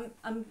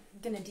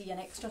gonna do an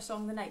extra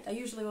song tonight. I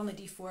usually only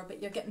do 4,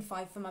 but you're getting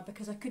 5 from me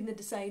because I couldn't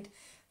decide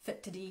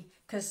fit to do,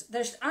 because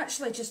there's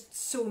actually just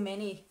so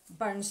many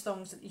Burns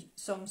songs that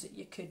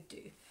you could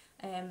do.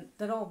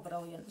 They're all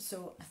brilliant,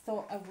 so I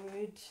thought I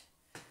would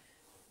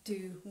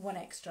do one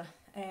extra.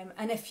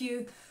 And if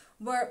you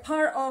were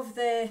part of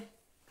the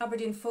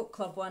Aberdeen Folk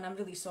Club one, I'm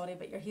really sorry,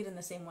 but you're hearing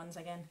the same ones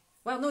again.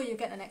 Well, no, you're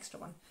getting an extra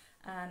one,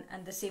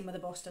 and the same with the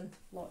Boston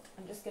lot.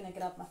 I'm just gonna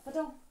grab my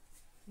fiddle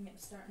and get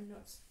the starting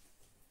notes.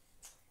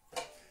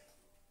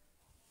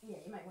 Yeah,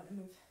 you might want to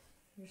move.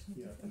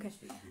 Okay.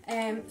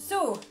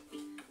 So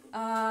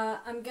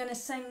I'm gonna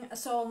sing a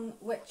song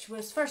which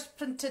was first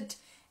printed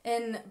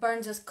in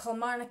Burns's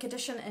Kilmarnock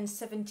edition in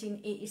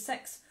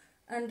 1786,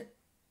 and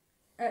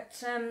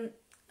it's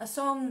a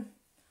song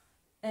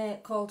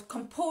called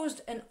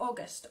Composed in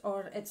August,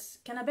 or it's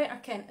kind of better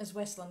kent as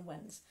Westland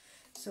Winds.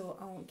 So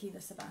I'll give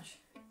this a bash.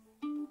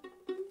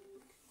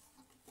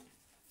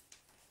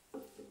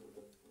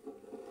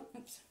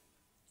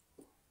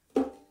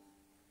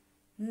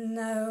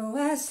 Now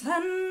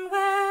Westland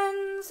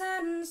winds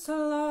and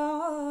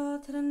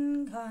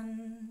slaughtering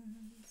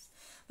guns,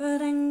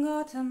 but in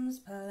autumn's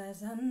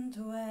pleasant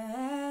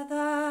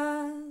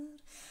weather,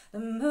 the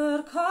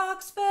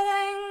moorcock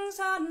springs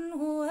on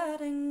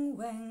wedding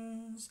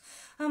wings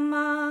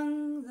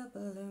among the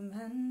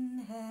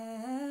bloomin'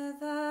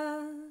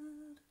 heather.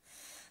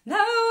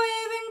 Now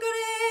waving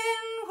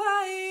green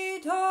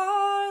white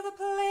o'er the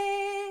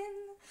plain,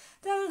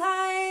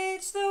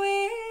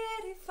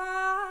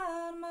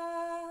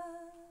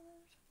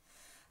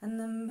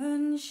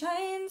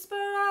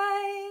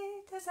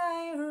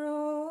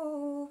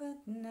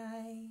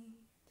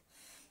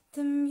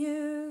 to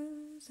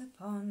muse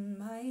upon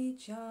my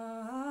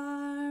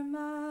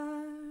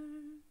charmer.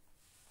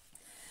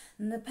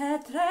 The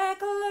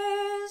petreg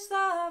lose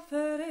the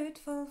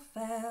fruitful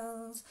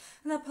fells,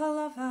 the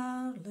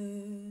pulliver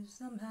lose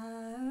the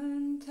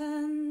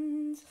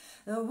mountains,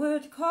 the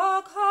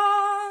woodcock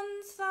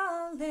haunts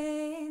the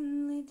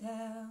lanely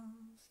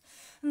dells,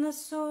 and the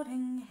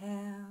soaring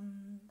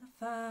hen the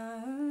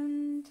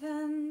fountains.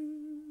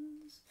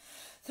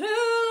 Through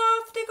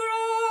lofty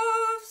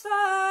groves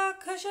the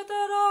cushat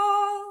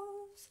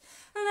roves,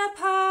 and the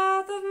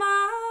path of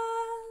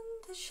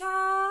man to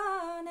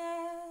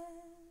Shannet.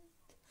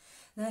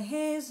 The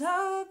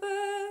hazel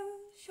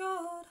bush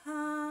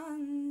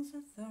o'erhangs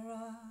the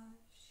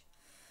thrush,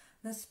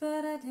 the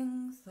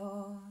spreading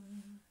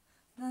thorn,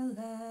 the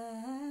linnet.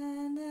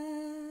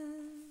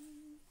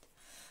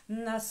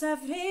 Thus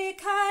every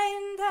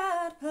kind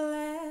that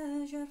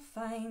pleasure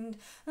find,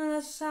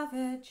 the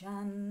savage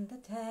and the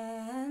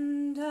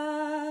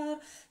tender,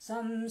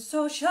 some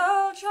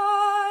social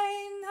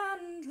join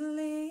and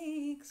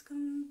leagues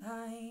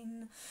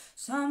combine,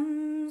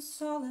 some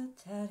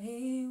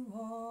solitary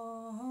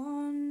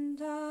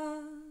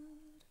wander.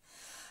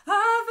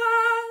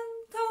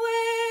 Avant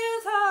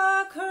with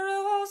a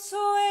cruel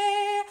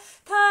sway,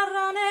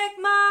 tyrannic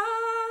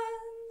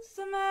man's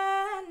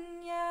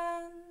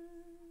dominion,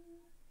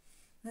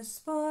 the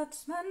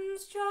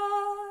sportsman's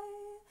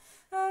joy,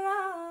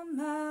 the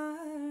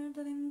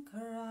murdering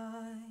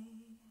cry,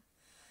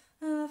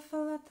 the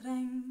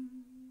fluttering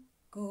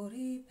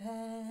gory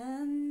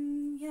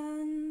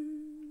pinion.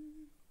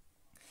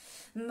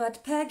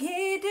 But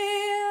Peggy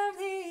dear,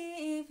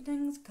 the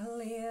evening's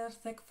clear,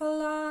 thick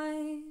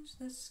flies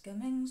the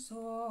skimming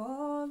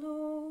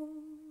swallow.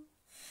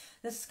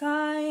 The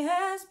sky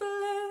is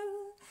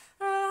blue,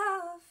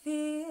 the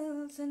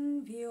fields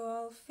in view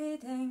all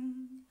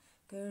fading,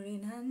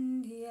 green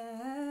and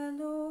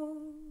yellow.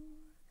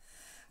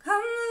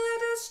 Come,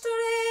 let us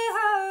stray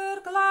our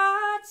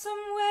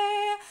gladsome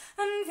way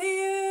and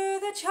view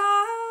the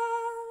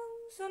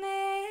charms of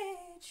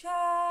nature.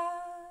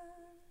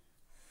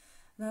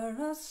 The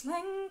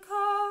rustling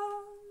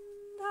corn,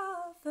 the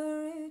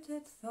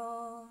fruited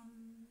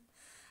thorn,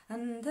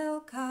 and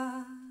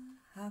ilka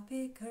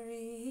happy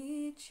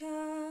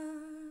creature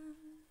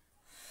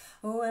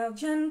will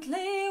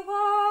gently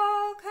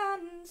walk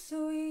and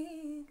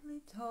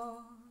sweetly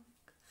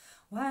talk,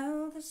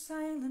 while the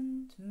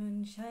silent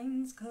moon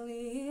shines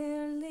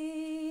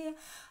clearly.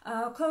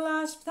 I'll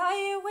clasp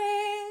thy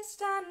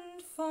waist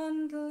and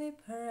fondly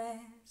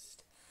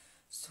pressed,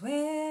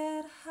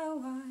 swear how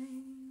I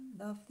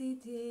love thee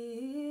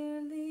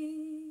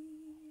dearly.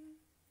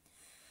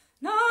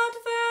 Not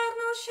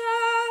vernal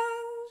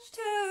showers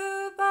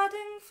to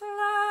budding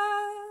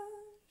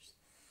flowers,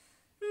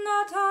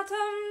 not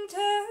autumn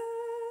to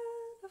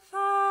the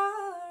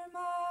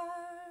farmer,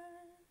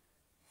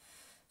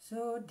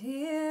 so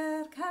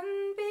dear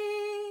can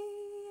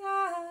be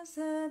as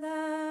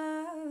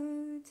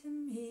thou to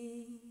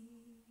me,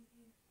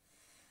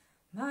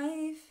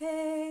 my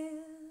fair,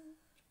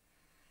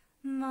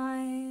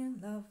 my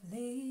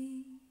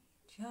lovely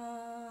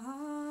charmer.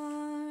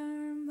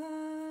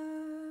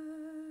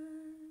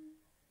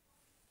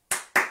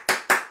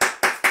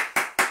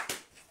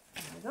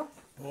 There we go.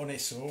 Bonny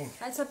song.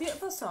 It's a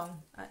beautiful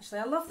song, actually.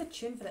 I love the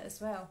tune for it as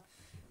well.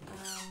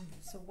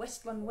 So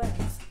Westland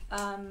Winds.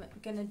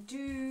 Gonna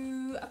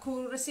do a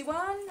chorusy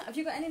one. Have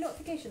you got any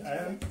notifications?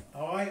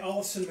 Aye,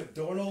 Alison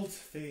McDonald,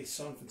 the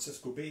San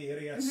Francisco Bay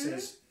Area,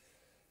 says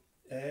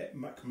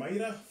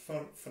McMyra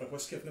for a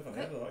whiskey. I've never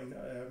heard of that.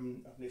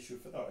 I'm not sure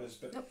what that is,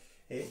 but nope.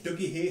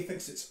 Dougie Hay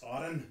thinks it's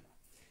Arran.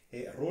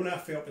 Rona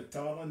from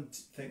Tarland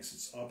thinks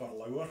it's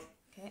Aberlour.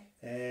 Okay.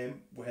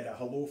 We had a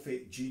hello for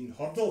Jean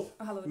Hurdle,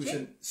 Hello, who's Jean.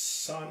 in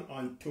San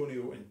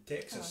Antonio in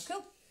Texas. Oh,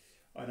 cool.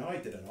 And I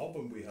did an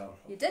album with her.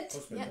 You did?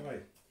 Husband Yeah. and I,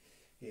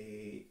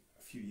 a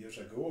few years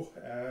ago.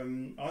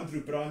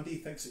 Andrew Brandy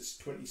thinks it's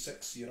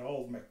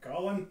 26-year-old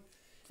Macallan.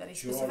 Very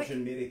George specific.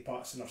 and Mary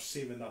Patson are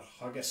saving their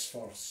haggis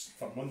for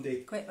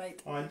Monday. Quite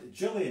right. And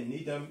Gillian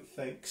Needham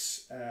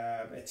thinks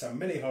it's a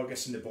mini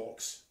haggis in the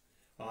box,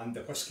 and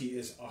the whiskey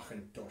is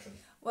Achentoshan.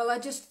 Well, I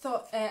just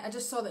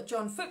saw that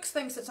John Fuchs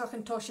thinks it's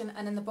Auchentoshan,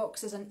 and in the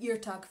box is an ear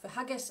tag for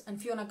haggis, and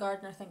Fiona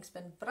Gardner thinks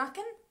Ben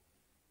Bracken.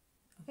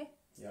 Okay.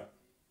 Yeah.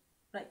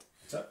 Right.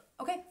 That's it.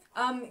 Okay.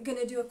 I'm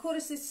gonna do a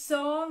chorusy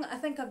song. I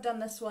think I've done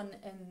this one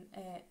in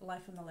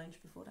Live from the Lounge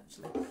before,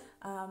 actually.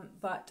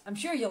 But I'm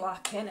sure you'll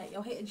ken it.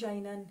 You'll hate to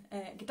join in.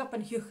 Get up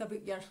and heuch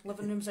about your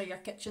living rooms or your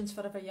kitchens,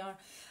 wherever you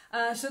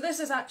are. So this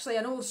is actually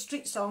an old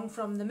street song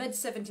from the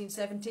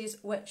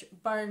mid-1770s, which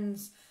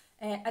Burns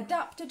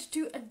adapted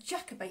to a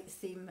Jacobite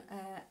theme.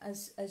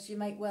 As you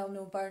might well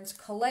know, Burns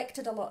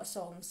collected a lot of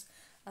songs.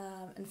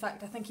 In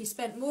fact, I think he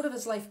spent more of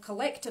his life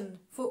collecting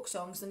folk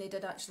songs than he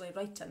did actually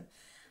writing.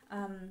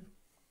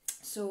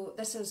 So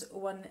this is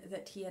one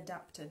that he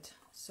adapted.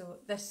 So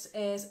this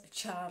is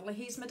Charlie,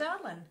 He's My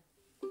Darling.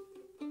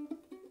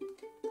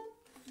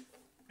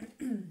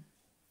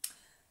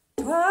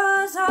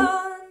 'Twas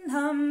on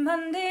a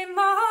Monday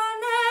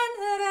morning,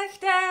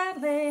 recht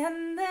early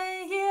in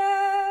the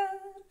year,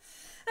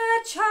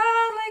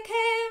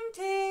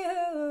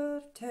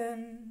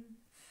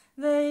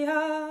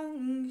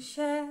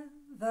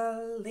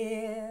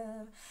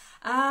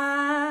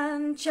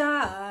 And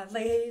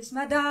Charlie's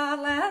my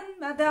darling,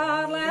 my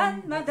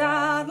darling, my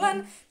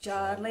darling.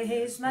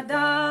 Charlie's my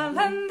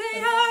darling, the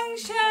young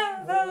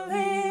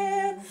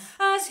chevalier.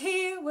 As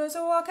he was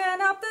walking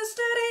up the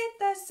street,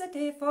 the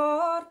city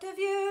for to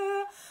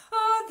view,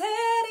 oh,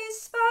 there he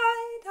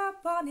spied a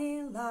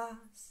bonny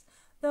lass,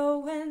 the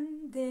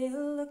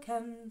window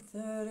looking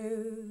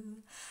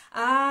through.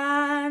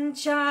 And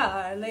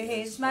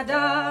Charlie's my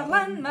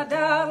darling, my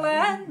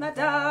darling, my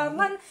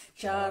darling.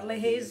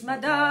 Charlie's my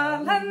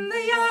darling,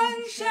 the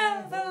young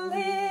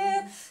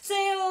chevalier.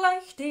 Say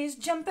licht he's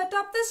jumped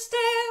up the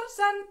stairs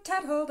and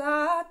tattled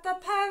at the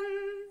pen,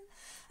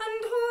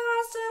 and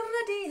was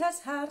ready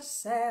as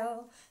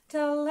herself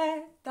to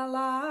let the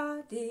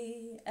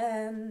laddie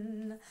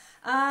in.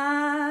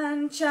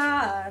 And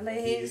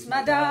Charlie's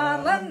my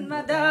darling,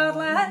 my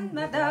darling,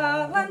 my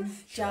darling.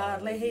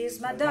 Charlie's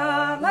my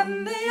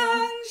darling, the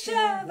young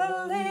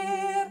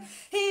chevalier.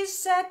 He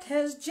set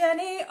his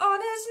Jenny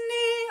on his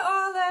knee,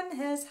 all in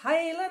his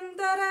Highland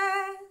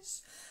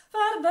dress,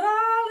 for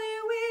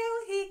brawly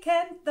weel he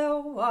kent the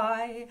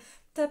why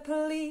to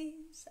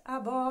please a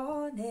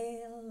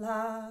bonny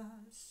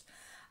lass.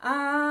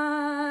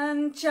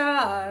 And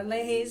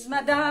Charlie's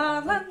my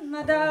darling,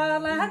 my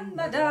darling,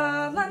 my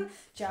darling.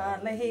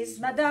 Charlie's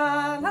my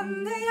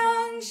darling, the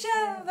young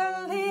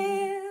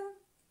chevalier.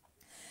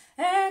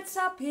 It's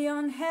up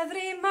yon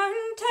heathery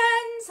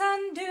mountains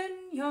and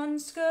down yon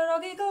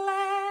scroggy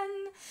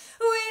glen,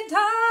 we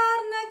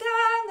darna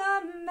gang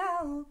a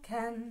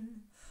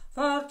milking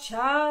for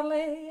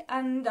Charlie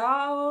and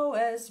all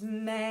his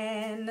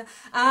men.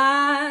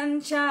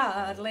 And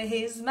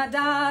Charlie's my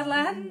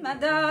darling, my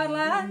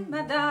darling,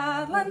 my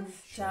darling.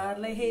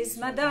 Charlie's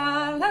my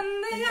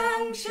darling, the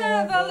young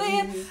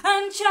chevalier.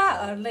 And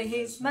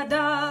Charlie's my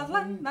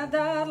darling, my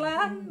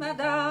darling, my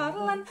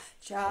darling.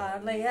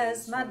 Charlie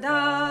is my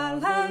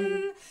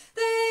darling,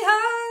 the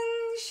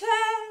young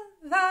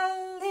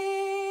chevalier.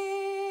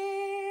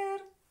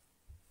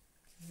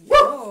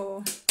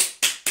 Whoa!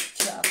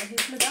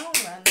 Charlie's my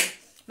darling.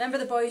 Remember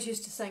the boys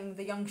used to sing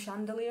The Young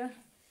Chandelier?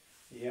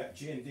 Yeah,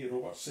 J&D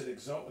Roberts said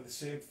exactly the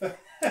same thing.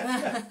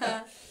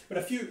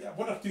 But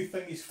one or two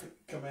things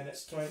come in,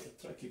 it's trying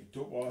to keep it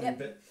top line. Yep.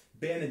 But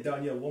Ben and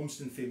Daniel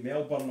Lumsden from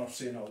Melbourne are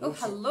saying hello. Oh,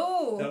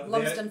 hello,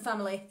 Lumsden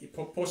family.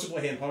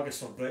 Possibly having haggis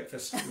for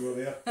breakfast, we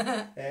were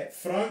there.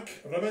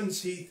 Frank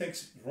Ribbons, he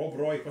thinks Rob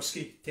Roy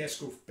whiskey,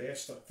 Tesco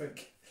best, I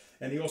think.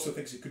 And he also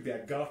thinks it could be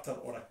a garter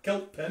or a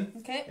kilt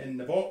pin in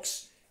the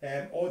box.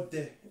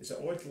 Is it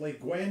Oddly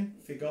Gwen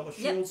for Garda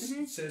Shields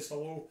says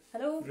hello.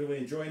 Hello. Really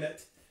enjoying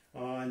it.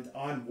 And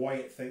Anne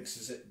Wyatt thinks,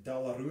 is it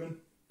Dallaruan?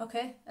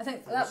 Okay, I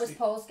think that was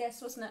Paul's guess,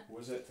 wasn't it?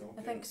 Was it? Okay.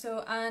 I think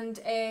so. And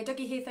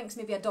Dougie Hay thinks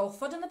maybe a doll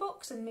thud in the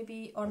box, and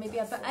maybe a bit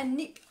of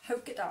neep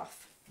hook it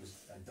off.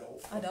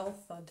 A doll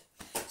thud.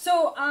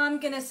 So I'm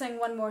gonna sing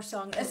one more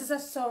song. This is a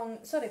song.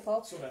 Sorry,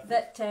 Paul.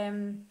 That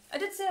I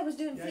did say I was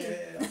doing. Yeah.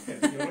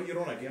 Okay. You're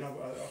on again. I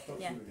thought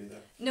you would do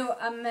that. No,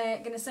 I'm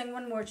gonna sing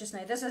one more just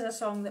now. This is a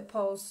song that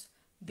Paul's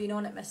been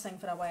on it missing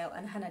for a while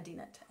and hinna deen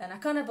it. And I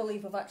can't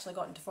believe we've actually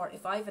gotten to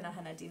 45 and I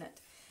hinna deen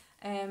it.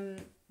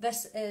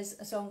 This is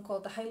a song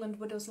called The Highland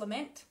Widow's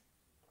Lament,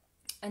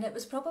 and it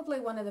was probably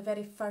one of the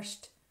very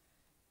first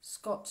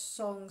Scots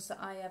songs that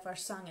I ever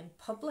sang in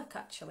public,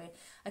 actually.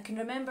 I can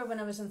remember when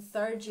I was in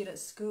third year at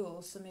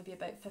school, so maybe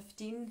about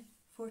 15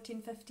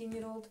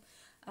 year old,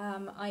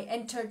 I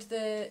entered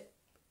the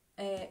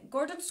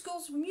Gordon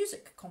School's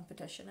music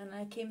competition and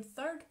I came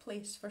third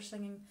place for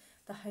singing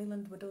The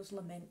Highland Widow's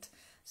Lament.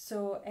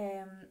 So, yeah,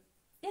 I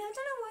don't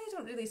know why I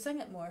don't really sing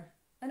it more.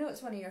 I know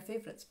it's one of your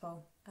favourites,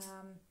 Paul.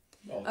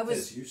 Well, it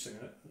is you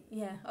singing it.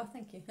 Yeah, oh,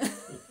 thank you.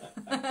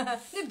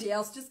 Nobody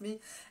else, just me.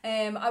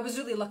 I was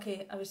really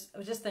lucky. I was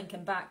just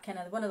thinking back, kind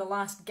of one of the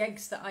last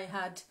gigs that I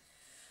had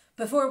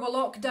before we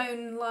locked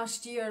down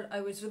last year.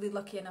 I was really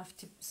lucky enough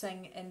to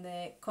sing in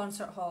the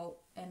concert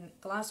hall in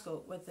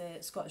Glasgow with the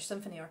Scottish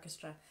Symphony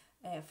Orchestra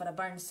for a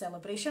Burns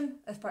celebration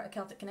as part of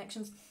Celtic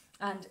Connections.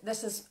 And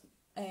this is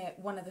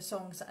one of the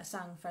songs that I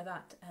sang for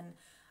that. And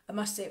I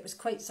must say it was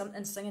quite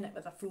something singing it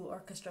with a full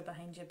orchestra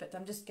behind you, but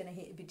I'm just going to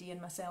hate to be doing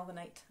myself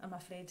tonight, I'm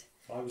afraid.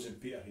 I was in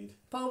Peterhead.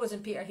 Paul was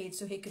in Peterhead,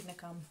 so he couldn't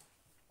come.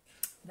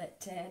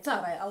 But it's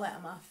alright, I'll let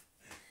him off.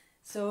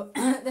 So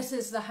this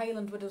is The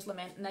Highland Widow's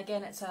Lament, and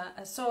again it's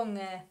a song,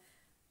 a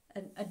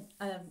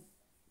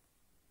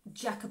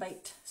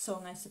Jacobite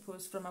song, I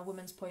suppose, from a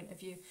woman's point of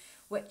view,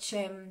 which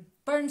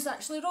Burns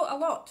actually wrote a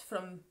lot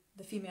from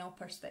the female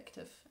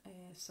perspective.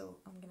 So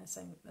I'm going to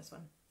sing this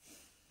one.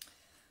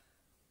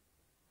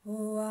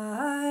 Oh,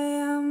 I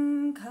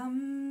am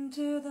come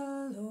to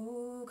the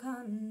low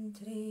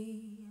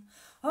country,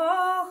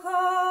 oh,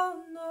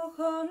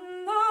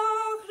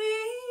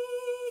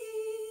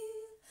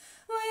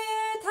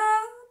 with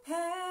a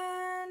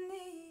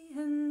penny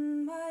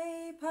in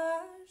my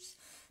purse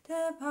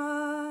to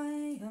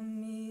buy a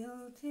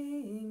meal to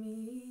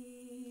me.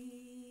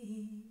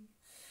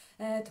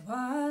 It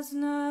was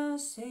na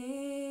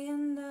say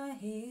in the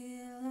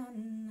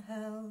Highland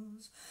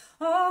hills,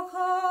 oh,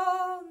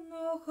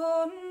 no,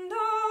 no,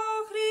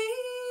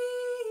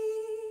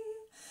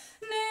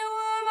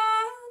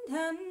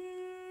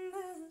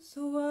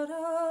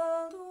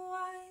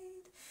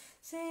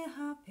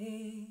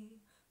 happy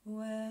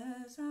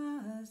was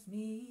as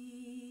me.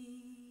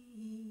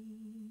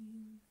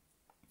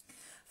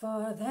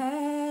 For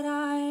there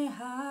I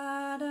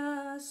had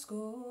a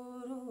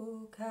score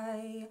o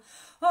kai,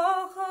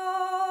 o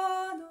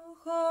chon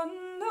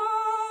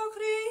o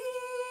chri,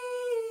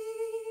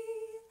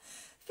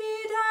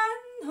 feed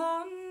an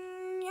hon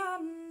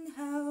yon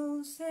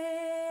house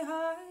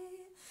high,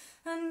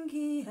 and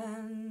gie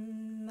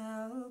an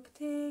milk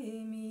to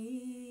me.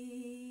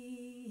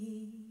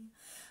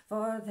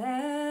 For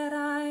there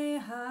I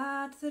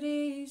had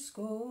 3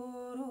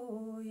 score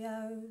o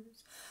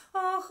ewes,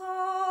 o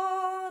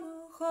chon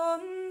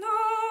o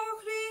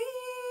chri,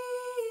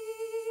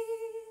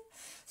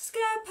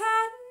 skep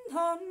an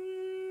hon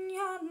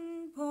yon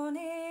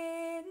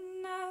pony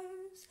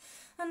nose,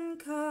 and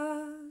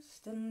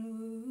cast and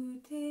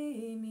wood to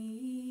me.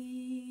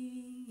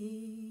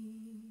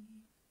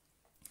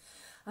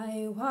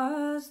 I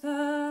was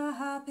the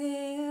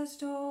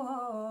happiest o'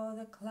 all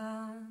the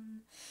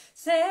clan,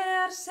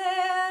 ser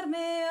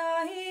me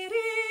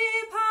airy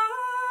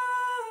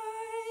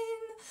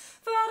pine,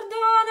 for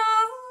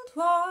Donald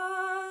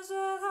was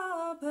the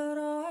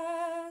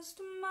best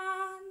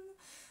man,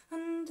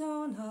 and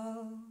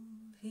Donald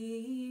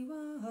he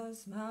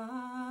was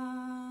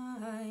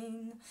mine,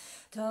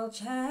 till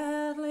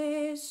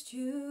Charlie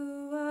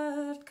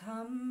Stewart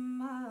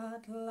come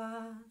at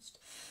last,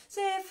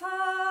 sae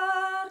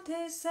far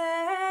to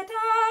set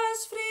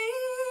us free.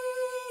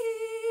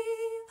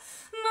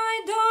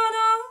 My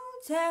Donald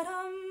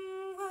Terham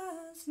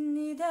was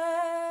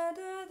needed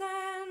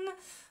then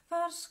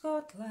for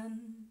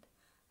Scotland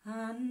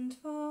and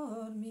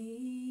for me.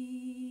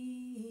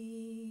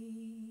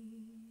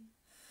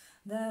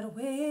 Their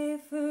way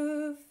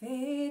fu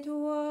fate,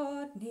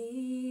 what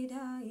need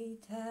I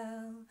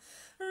tell?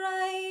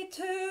 Right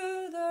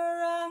to the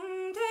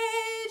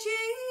Roundhead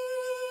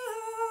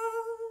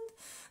yield,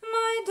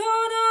 my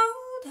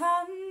Donald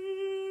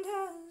and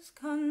his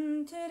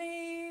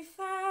country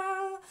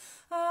fell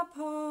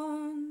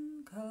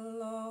upon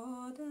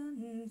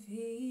Culloden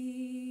field.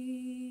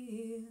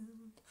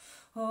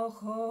 O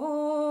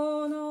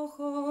chon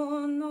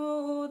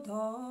o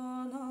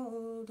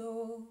Donald o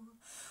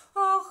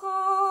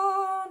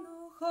chon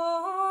o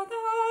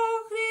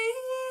chri,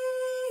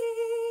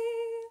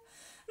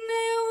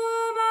 ne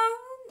woman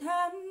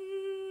in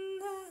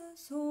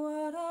this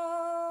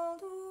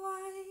world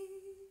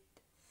wide,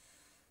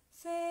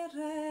 sae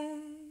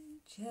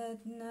wretched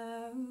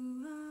now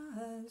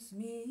as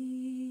me.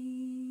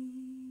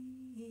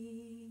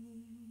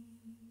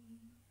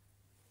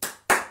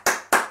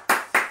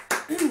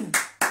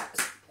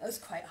 That was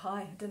quite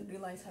high. I didn't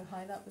realise how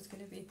high that was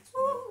going to be.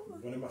 Yeah,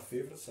 one of my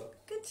favourites.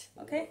 Good.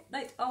 Okay.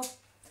 Right. I'll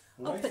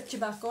Right. put you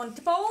back on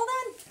to Paul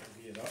then. I'll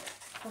give you that.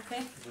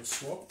 Okay. We'll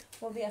swap.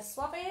 We'll be a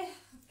swappy.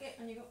 Okay.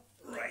 And you go.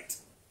 Right.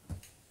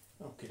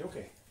 Okay.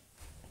 Okay.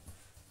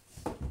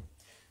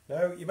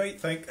 Now you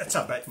might think it's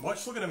a bit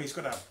much. Look at him. He's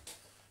got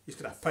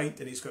a pint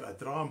and he's got a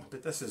dram,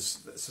 but this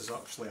is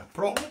actually a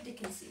prop. Nobody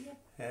can see you.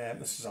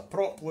 This is a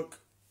prop. Look,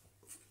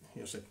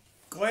 here's the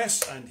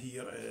glass, and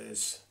here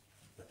is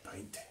the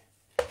pint.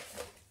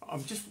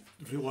 I'm just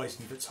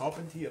realising what's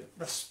happened here.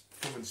 This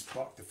phone's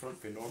back to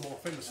front for normal. I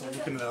think this is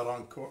looking in the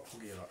wrong corner. I'll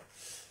give you that.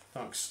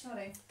 Thanks.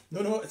 Sorry.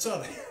 No, it's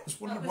alright. I was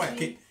wondering why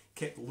I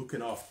kept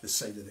looking off the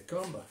side of the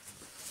camera.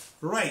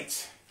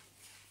 Right.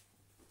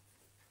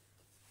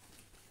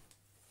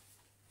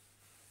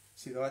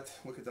 See that?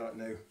 Look at that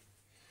now.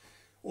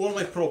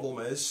 Only problem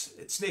is,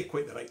 it's not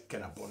quite the right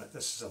kind of bonnet.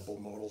 This is a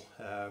Balmoral,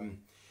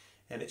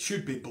 and it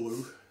should be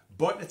blue,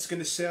 but it's going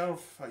to serve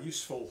a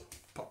useful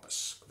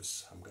purpose,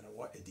 because I'm going to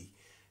want to do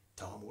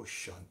Tam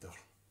O'Shanter,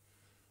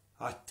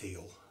 a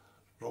tale.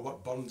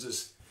 Robert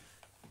Burns's,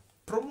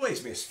 probably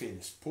his most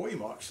famous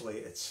poem actually.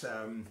 It's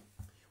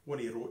one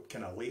he wrote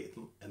kind of late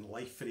in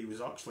life, and he was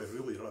actually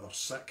really rather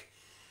sick,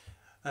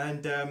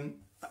 and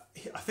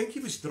I think he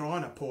was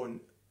drawn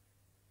upon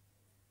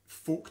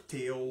folk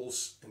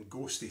tales and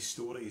ghosty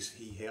stories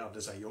he heard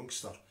as a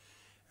youngster.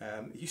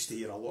 He used to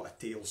hear a lot of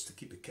tales to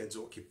keep the kids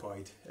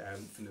occupied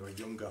when they were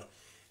younger.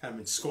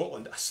 In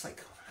Scotland, it's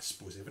like, I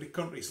suppose every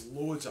country's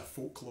loads of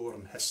folklore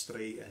and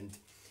history and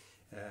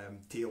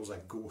tales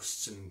of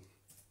ghosts and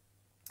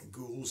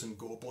ghouls and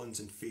goblins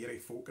and fairy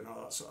folk and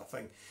all that sort of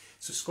thing.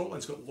 So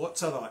Scotland's got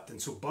lots of that,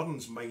 and so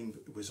Burns' mind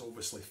was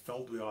obviously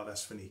filled with all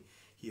this when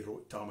he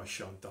wrote Tam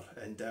O'Shanter.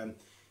 And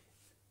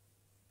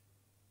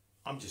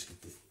I'm just going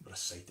to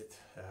recite it.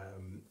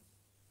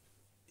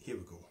 Here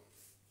we go.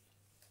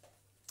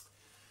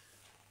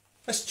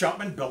 As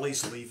Chapman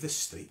Billies leave the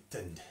street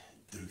and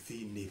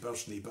drouthy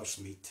neighbours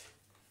meet,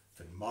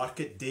 when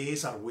market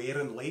days are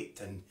wearing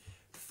late and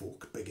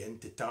folk begin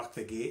to tak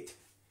the gate,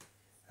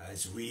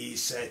 as we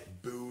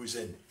sit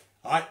boozing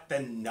at the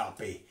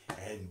nappy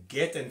and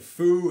getting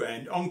fou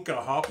and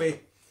unca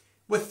happy,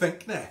 we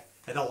think na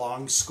in the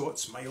lang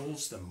Scots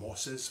miles, the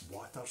mosses,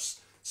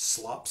 waters,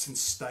 slaps and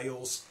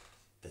stiles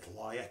that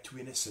lie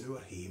atween us in our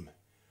hame,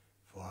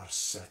 for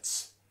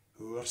sits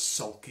our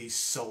sulky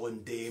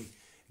sullen dame,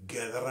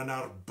 gathering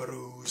our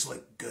brews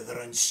like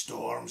gathering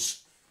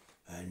storms,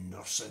 and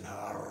nursing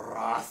her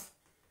wrath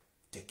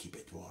to keep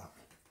it warm.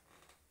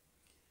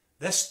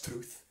 This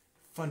truth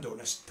fund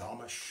honest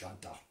Thomas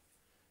Shanter,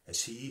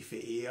 as he for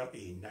air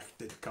a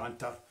nichted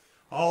canter,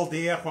 all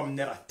day when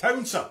near a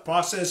town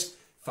surpasses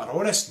for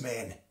honest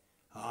men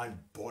and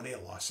bonny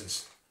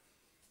lasses.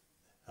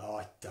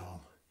 Ah,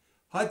 Tom,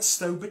 hadst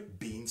thou but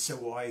been so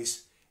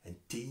wise, and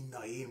ta'en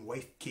thy ain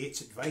wife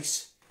Kate's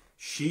advice,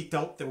 she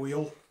tilt the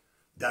wheel,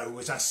 thou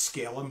was a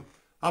skellum,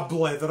 a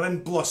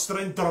blithering,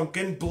 blustering,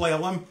 drunken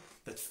blellum,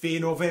 that fae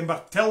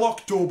November till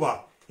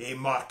October, a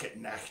market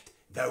night,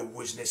 thou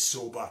wasna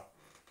sober.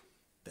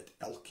 That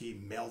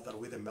ilky melder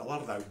wi' the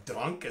miller, thou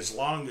drank as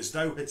long as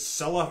thou had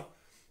siller,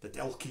 that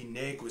ilky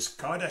neg was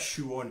caught a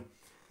shoe on,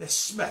 the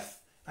smith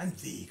and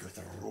thee got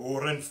a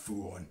roaring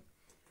foo on.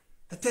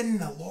 That in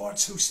the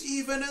Lord's house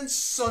even on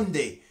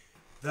Sunday,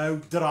 thou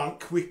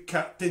drank wi'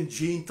 Captain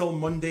Jean till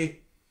Monday.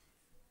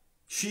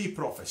 She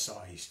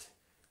prophesied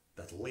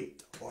that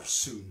late or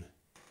soon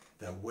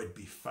thou would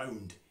be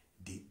found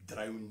deep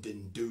drowned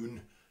in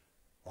Doon,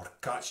 or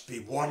catched be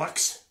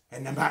warlocks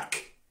in the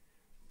mac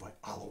by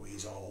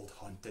Alloway's old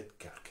haunted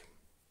kirk.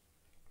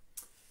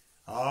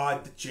 Ah,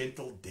 the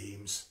gentle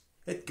dames,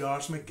 it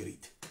gars me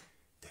greet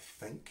to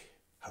think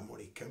how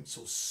many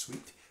counsels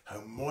sweet,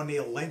 how many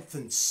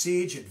lengthened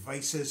sage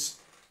advices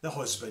the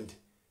husband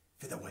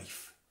for the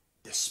wife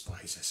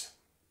despises.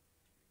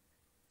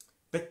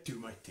 But to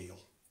my tale.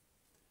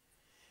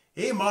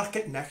 A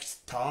market night,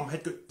 Tom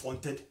had got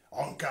plunted,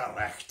 anchor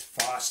recht,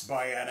 fast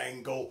by an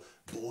angle,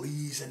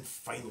 blazing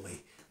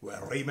finely,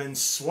 with Raymond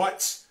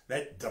Swats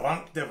that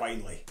drank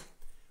divinely.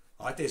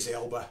 At his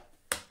elbow,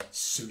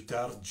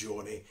 Suitor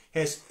Johnny,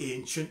 his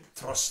ancient,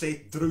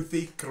 trusty,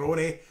 drouthy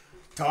crony.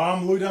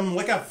 Tom lood him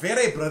like a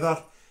very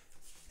brother.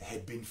 They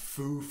had been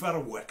fou for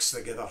weeks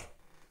together.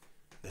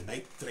 The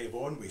night drave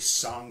on with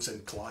songs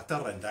and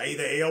clatter, and aye,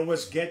 the ale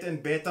was getting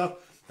better.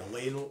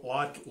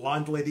 The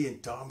landlady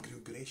and Tom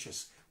grew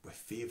gracious, with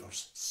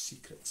favours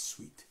secret,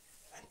 sweet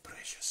and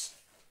precious.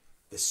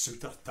 The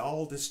suitor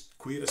told his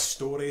queerest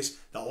stories,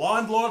 the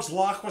landlord's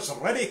laugh was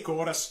ready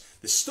chorus,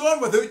 the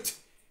storm without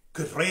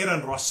could rear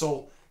and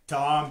rustle,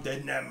 Tom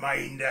didn't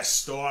mind the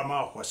storm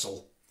a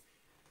whistle.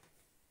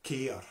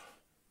 Care,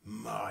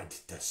 mad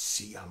to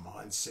see a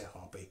man so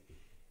happy,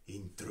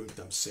 he drowned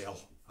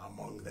himself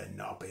among the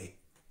nappy.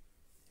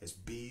 His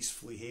bees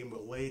flew hame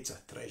with lads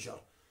of treasure,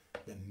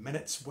 the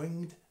minutes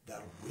winged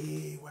their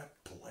way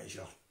with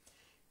pleasure.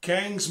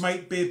 Kings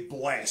might be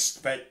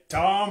blessed, but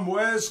Tom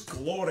was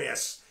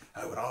glorious,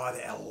 o'er a'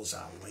 the ills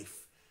of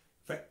life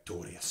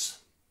victorious.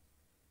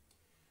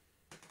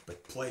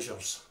 But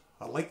pleasures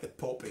are like the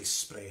poppy's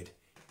spread,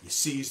 you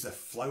seize the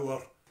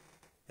flower,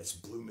 its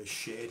bloom is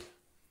shed,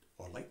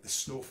 or like the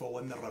snowfall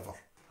in the river,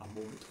 a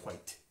moment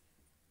white,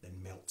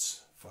 then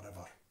melts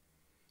forever.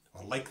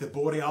 Or like the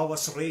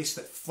borealis race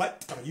that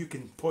flit, or you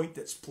can point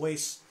its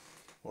place,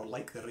 or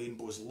like the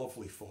rainbow's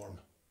lovely form,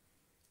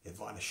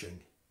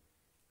 evanishing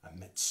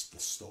amidst the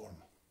storm.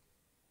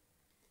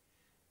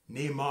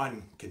 Nae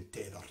man can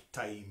tether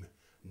time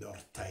nor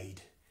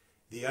tide.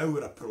 The hour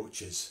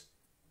approaches,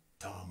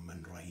 Tam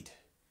and ride.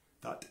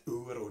 That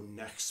hour o'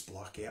 nicht's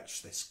black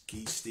arch, this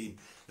keystone,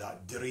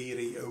 that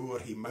dreary hour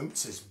he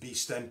mounts his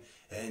beast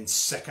in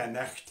sick a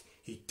nicht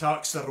he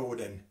taks the road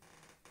in.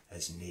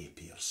 His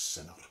napier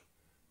sinner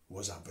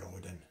was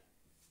abroad in.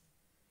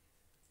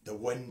 The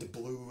wind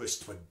blew as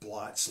 'twould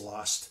blaw its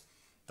last,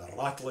 the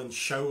rattling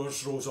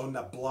showers rose on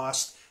the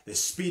blast, the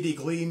speedy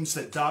gleams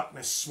the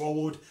darkness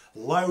swallowed,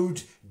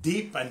 loud,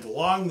 deep and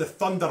long the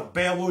thunder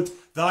bellowed.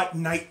 That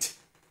night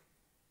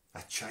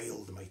a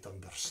child might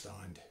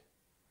understand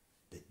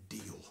that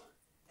Deal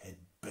had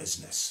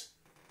business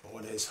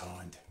on his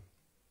hand.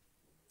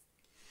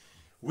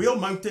 Wheel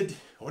mounted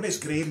on his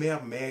grey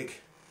mare Meg,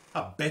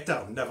 a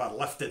bitter never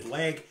lifted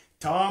leg,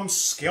 Tom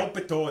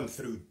skelpit on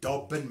through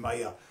dub and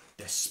mire,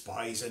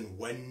 despising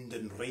wind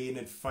and rain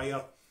and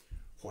fire,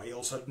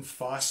 whiles holding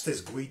fast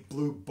his gweed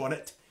blue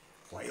bonnet,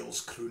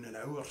 whiles crooning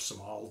o'er some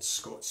auld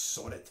Scots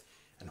sonnet,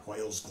 and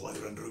whiles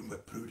glowering round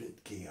with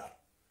prudent care.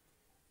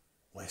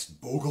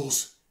 Lest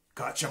bogles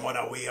catch him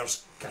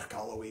unawares, Kirk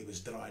Alloway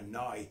was drawing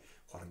nigh,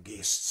 where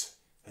guests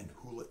and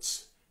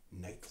hoolets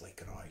nightly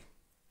cry.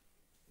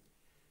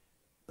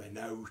 By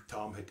now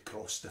Tom had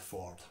crossed the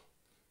ford,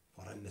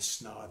 where in the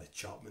snaw the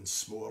chapman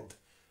smored,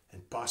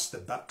 and past the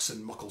bicks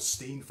and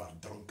Mucklesteen for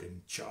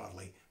drunken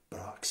Charlie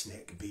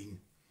Bracksneck been,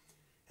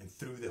 and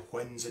through the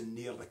whins and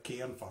near the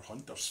cairn for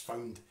hunters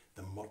found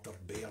the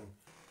murdered bairn,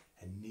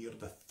 and near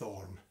the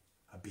thorn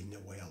ha' been the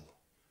well,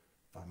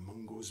 for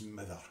Mungo's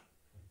mither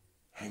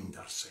hanged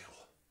hersel.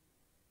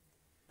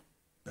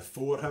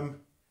 Before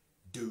him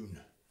Doon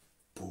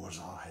pours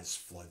a' his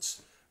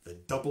floods, the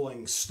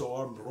doubling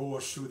storm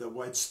roars through the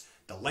woods,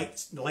 the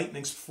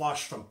lightnings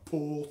flash from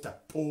pole to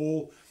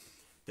pole,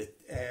 the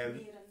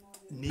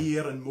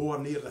near and more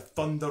near the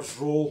thunders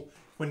roll,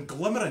 when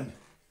glimmering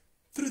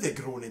through the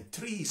groaning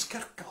trees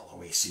Kirk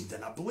Alloway seemed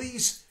in a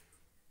blaze.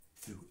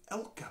 Through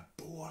ilka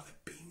bore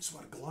the beams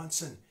were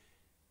glancing,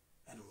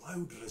 and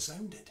loud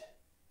resounded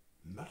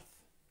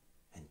mirth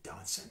and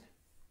dancing.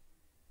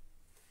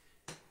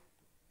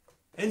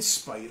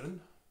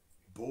 inspiring,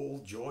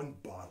 bold John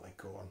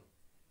Barleycorn.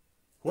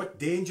 What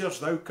dangers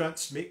thou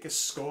canst make us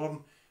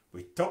scorn,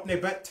 with tuppenny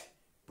bit,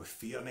 with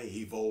fear nae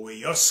evil,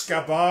 with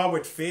Yuskaba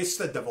would face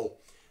the devil,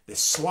 the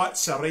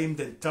swats arraigned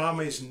in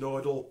Tammy's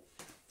noddle,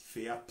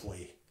 fair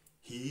play,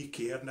 he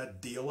cared a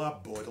deal a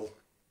boddle.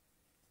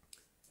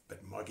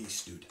 But Muggy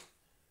stood,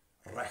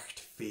 richt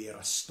fair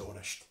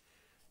astonished,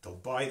 till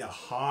by the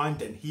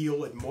hand and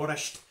heel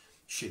admonished,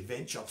 she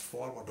ventured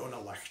forward on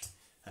a licht,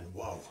 and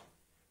wow,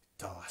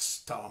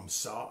 Tam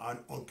saw an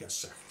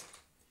unkersicht.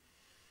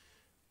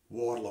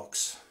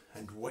 Warlocks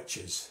and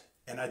witches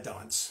in a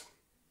dance,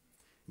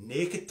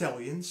 nae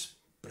cotillions,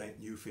 brent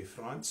new fae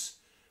France,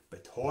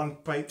 but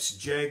hornpipes,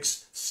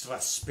 jigs,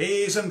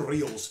 strathspeys and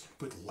reels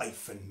put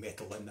life and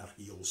metal in their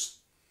heels.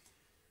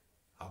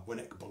 A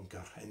winnock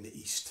bunker in the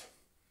east,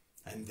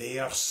 and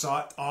there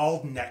sat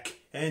Auld Nick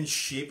in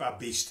shape a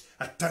beast,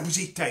 a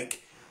towsy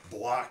tyke,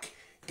 black,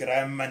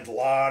 grim and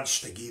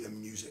large, to gie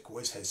them music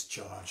was his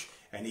charge,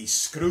 and he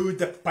screwed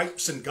the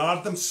pipes and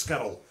guard them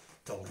skirl,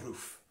 till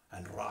roof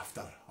and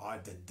rafter I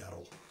did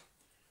dirl.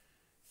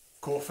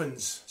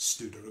 Coffins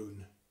stood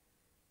round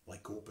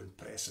like open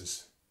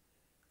presses,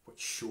 which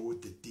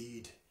showed the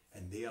deed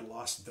in their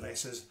last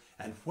dresses,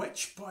 and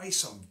which by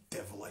some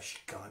devilish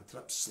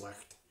cantrip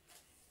slicht,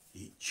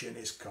 each in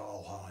his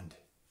carl hand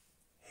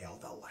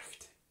held a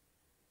licht,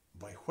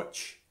 by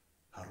which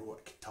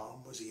heroic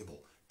Tam was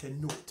able to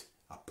note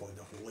upon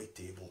the holy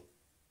table.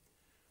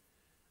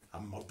 A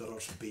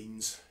murderer's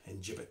beans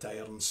and gibbet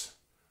irons,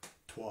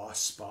 twa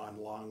span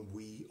lang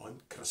wee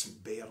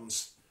unchristened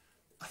bairns,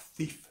 a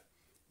thief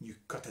new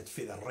cutted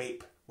for the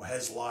rape, with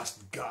his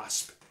last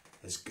gasp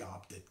his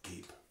gab did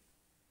gape.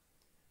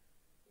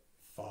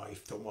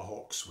 5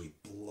 tomahawks wi'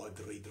 blood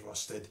reed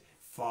rusted,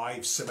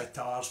 5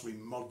 scimitars wi'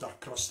 murder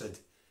crusted,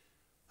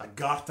 a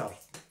garter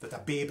that a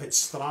babe had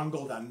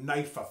strangled, a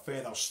knife a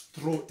feather's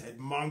throat had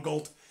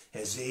mangled,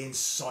 his ain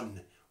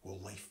son o'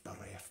 life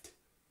bereft,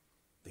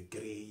 the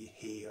grey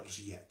hairs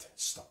yet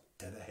stuck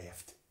to the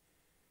heft.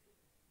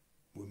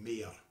 Wi'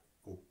 mair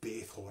o'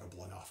 baith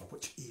horrible enough, of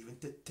which even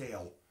to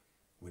tell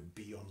would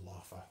be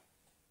unlawfu'.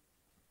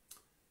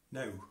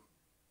 Now,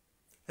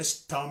 as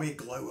Tammy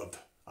glowered,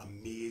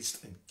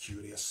 amazed and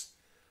curious,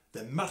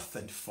 the mirth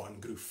and fun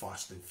grew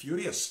fast and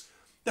furious.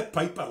 The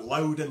piper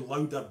loud and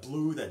louder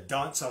blew, the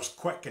dancers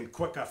quick and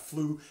quicker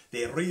flew,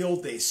 they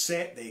reeled, they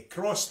set, they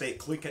crossed, they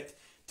clickit,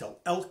 till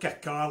ilka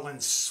carlin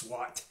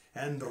swat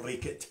and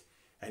reekit,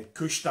 and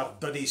cushed their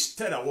duddies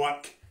to the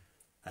work,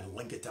 and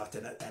linkit at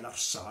in her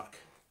sark.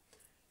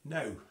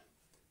 Now,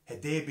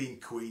 had they been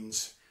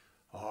queens,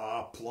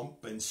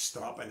 plump and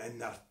strapping in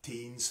their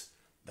teens,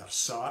 their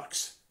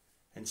sarks,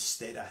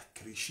 instead of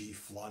creashy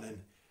flannin,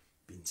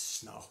 been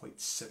snaw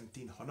white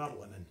 1700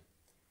 linen.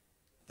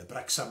 The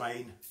bricks of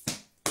mine,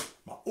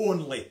 my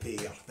only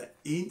pair,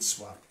 that aints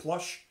were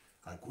plush,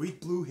 a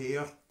gweed blue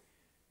hair,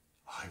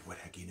 I would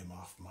ha' given him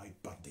off my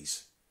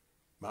birdies,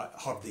 my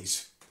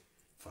hurdies,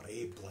 for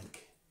a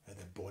blink of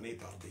the bonny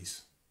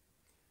birdies.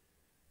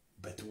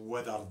 But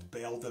withered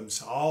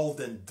beldams, auld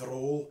and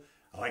droll,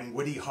 ring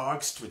woody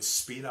hogs twould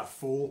spear a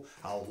foal,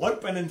 a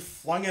louping and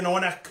flinging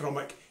on a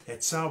crummock,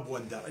 it's a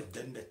wonder it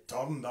didn't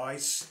turn thy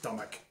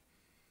stomach.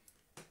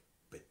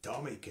 But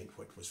Tommy kent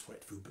what was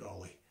wet fu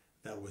brawly,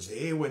 there was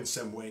a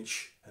winsome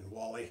wench in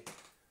Wally,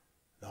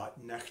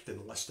 that nicht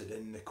enlisted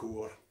in the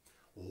corps,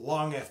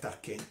 long after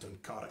Kent on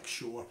Carrick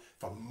shore,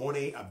 for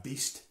mony a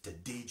beast to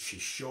deed she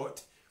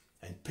shot,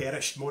 and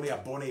perished mony a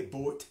bonny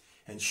boat,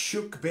 and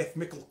shook Beth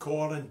mickle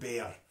corn and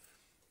bear,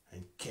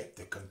 and kept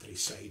the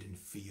countryside in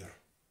fear.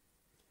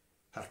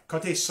 Her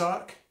cutty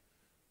sark,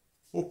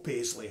 o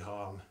paisley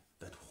harm,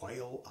 that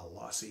while a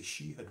lassie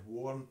she had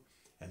worn,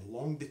 in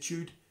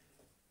longitude,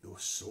 though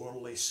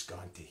sorely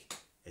scanty,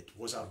 it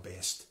was her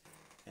best,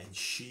 and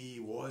she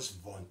was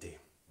vaunty.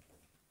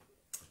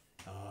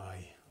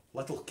 Aye,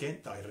 little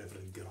kent thy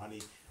reverend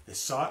granny, the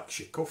sark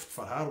she cuffed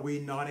for her wee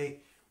nanny,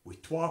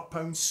 with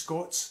 £12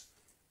 Scots,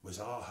 was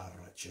a' her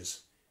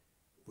riches,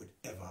 would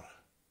ever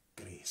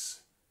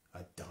grace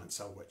a dance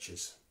of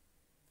witches.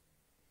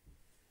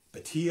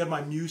 But here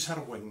my muse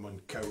her wing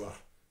mun cower,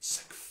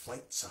 sick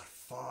flights are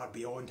far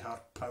beyond her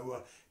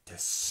power, to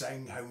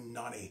sing how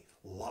Nanny,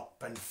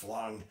 lap and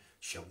flang,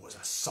 she was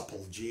a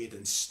supple jade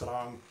and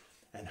strong,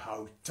 and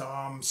how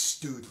Tam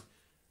stood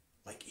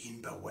like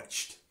een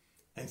bewitched,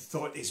 and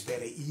thought his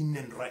very een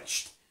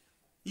enriched.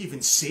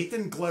 Even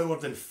Satan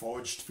glowered and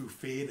fodged fu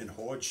fain, and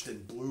hodged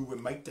and blew wi'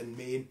 might and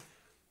main,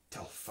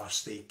 till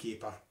first they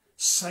caper,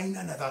 sign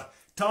another,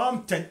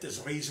 Tam tint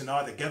his reason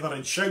a' together,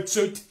 and shouts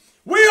out,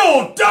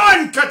 "Well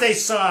done, cutty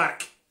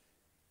sark!"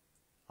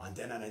 And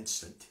in an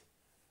instant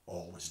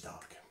all was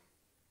dark,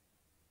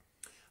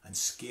 and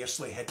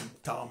scarcely had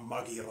Tam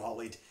Muggy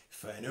rallied,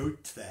 fin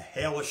out the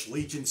hellish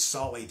legion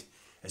sallied,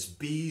 as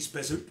bees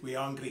buzz out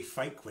wi' angry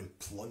fyke, when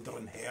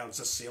plundering herds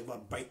assail their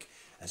bike,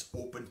 as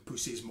open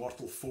pussy's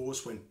mortal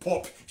foes, when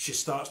pop she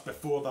starts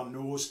before their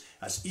nose,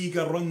 as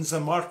eager runs the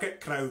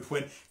market crowd,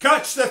 when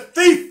 "Catch the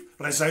thief!"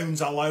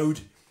 resounds aloud.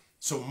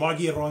 So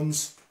Muggy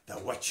runs, the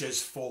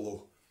witches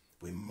follow,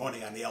 with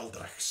money and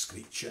eldritch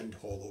screech and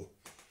hollow.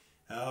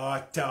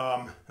 Ah,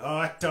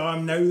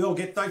 Tom, now they'll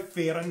get thy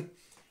faring,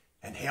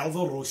 and hell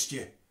they'll roast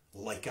you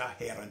like a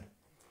heron.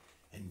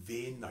 In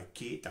vain thy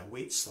Kate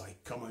awaits thy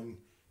coming,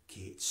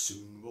 Kate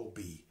soon will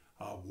be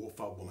a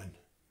woeful woman.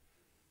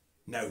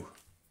 Now,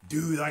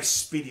 do thy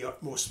speedy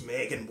utmost,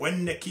 Meg, and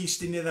win the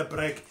keystone of the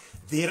brig.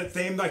 There at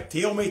them thy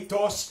tail may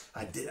toss,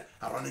 a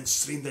running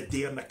stream the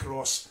dare and the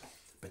cross.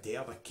 But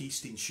ere the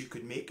keystone she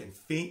could make, and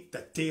faint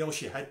the tail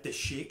she had to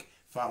shake,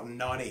 for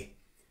Nanny,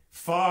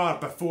 far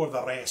before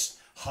the rest,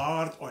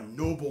 hard on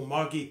noble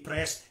Maggie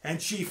pressed,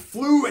 and she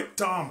flew at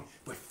Tom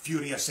with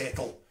furious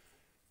ettle.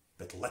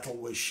 But little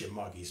was she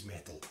Maggie's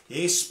mettle.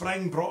 Ae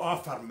spring brought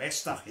off her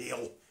mester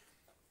hail,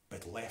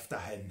 but left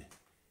ahin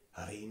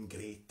her ain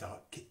grey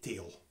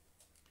tail.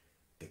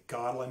 The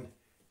carlin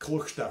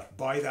clutched her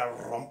by the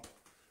rump,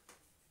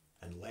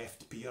 and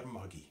left poor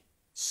Maggie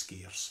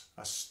scarce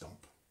a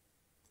stump.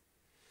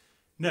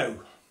 Now,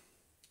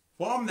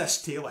 wham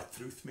this tale of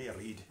truth may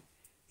read,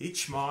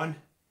 each man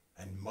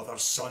and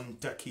mother's son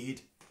took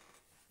heed.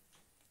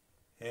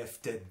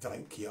 If to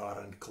drink ye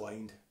are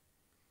inclined,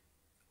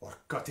 or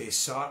cutty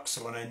sarks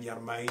run in your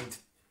mind,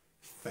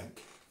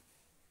 think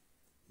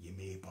ye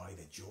may buy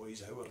the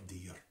joys our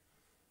dear.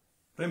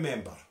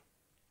 Remember,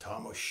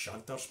 Thomas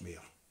Shanter's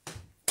mare.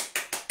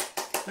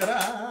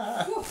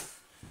 Ta-da!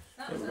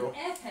 That was an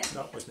epic.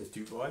 That wasn't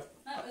too bad.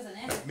 That was an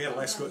epic. More or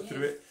less got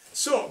through it.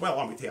 So, well,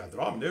 I'm going to take a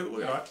drum now,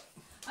 look at that.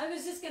 I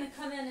was just going to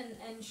come in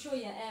and show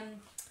you.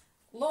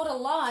 Laura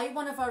Lai,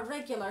 one of our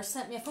regulars,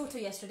 sent me a photo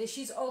yesterday.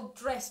 She's all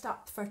dressed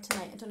up for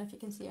tonight. I don't know if you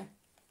can see her.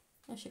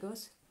 There she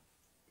goes.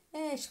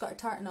 She's got her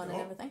tartan on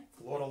and everything.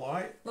 Laura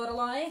Lai. Laura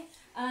Lai.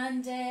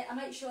 And I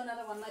might show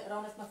another one later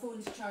on if my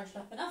phone's charged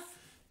up enough.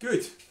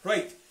 Good.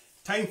 Right.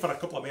 Time for a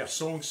couple of more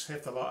songs.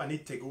 After that, I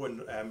need to go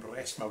and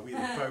rest my weary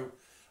pow.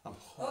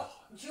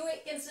 Joe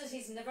Aitken says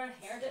he's never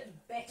heard it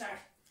better.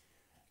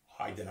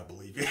 I didn't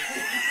believe you.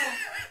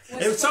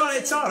 It's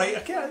alright.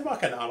 Okay, I'm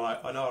making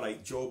an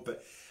alright job,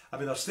 but I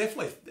mean, there's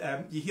definitely,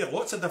 you hear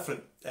lots of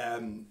different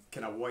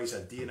kind of ways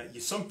of doing it.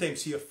 You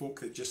sometimes hear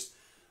folk that just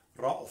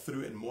rattle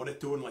through it in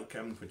monotone, like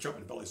when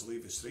Jumping Billy's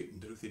leave the street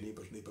and Dorothy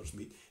neighbours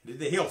meet.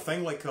 The whole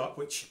thing like that,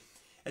 which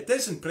it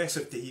is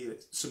impressive to hear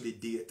somebody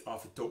do it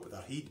off the top of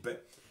their head,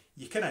 but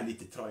you kind of need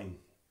to try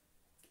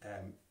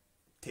and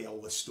tell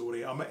the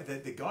story. I mean,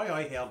 the guy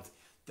I heard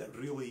that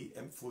really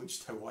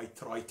influenced how I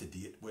tried to do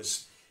it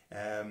was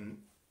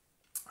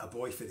a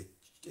boy for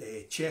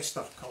the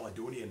Chester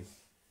Caledonian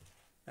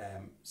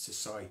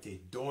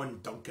Society,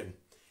 Donaldson,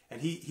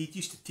 and he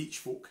used to teach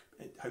folk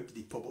how to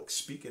do public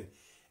speaking,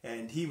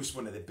 and he was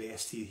one of the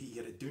best. He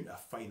had it down to a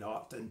fine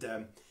art,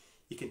 and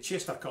you can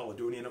Chester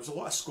Caledonian. There was a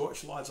lot of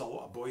Scottish lads, a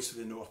lot of boys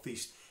from the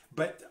northeast,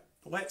 but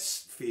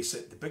let's face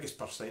it, the biggest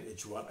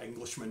percentage were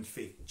Englishmen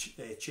from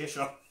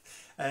Cheshire,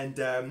 and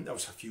there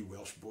was a few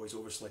Welsh boys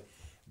obviously,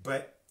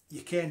 but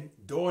you can,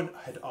 Don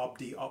had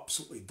Abdi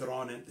absolutely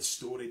drawn into the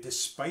story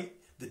despite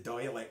the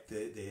dialect,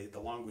 the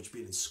language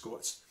being in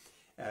Scots,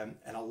 and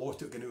a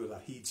lot of it going out of their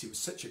heads. He was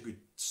such a good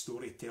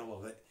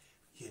storyteller that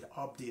he had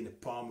Abdi in the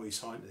palm of his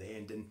hand at the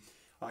end, and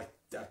I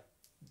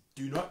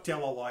do not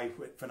tell a lie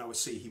when I would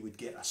say he would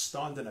get a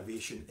standing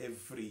ovation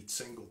every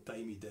single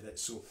time he did it.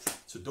 So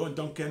Don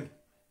Duncan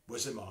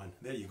was the man.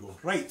 There you go.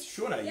 Right,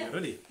 Shona, you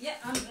ready? Yeah,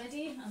 I'm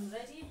ready.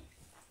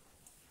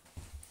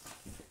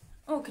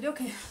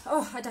 Okay.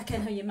 Oh, I don't know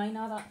how you mind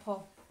all that,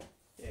 Paul.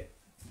 Yeah,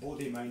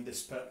 body-minded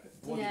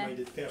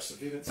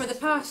perseverance. For the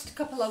past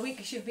couple of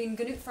weeks you've been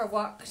going out for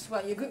walks.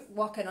 Well, you go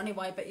walking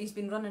anyway, but he's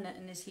been running it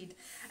in his head.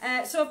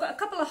 So I've got a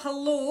couple of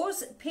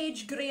hellos.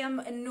 Paige Graham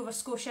in Nova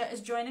Scotia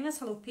is joining us.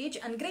 Hello, Paige.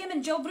 And Graham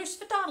and Jill Bruce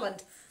for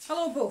Darland.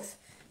 Hello, both.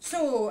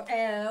 So,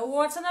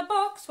 what's in the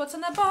box? What's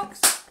in the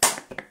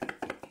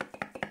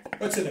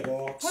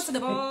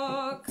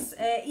box?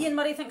 Ian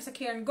Murray thinks a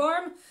Cairn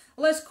Gorm.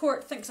 Liz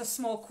Court thinks a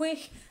small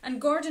quaich.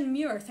 And Gordon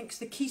Muir thinks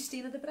the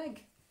keystone of the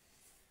brig.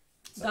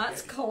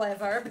 That's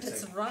clever, but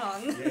it's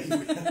wrong.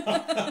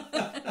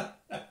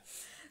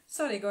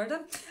 Sorry,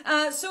 Gordon.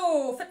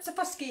 So,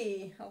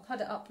 Fitzafusky. I'll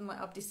had it up and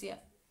let Abdi see it.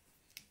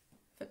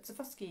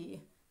 Fitzafusky.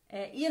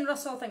 Ian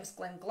Russell thinks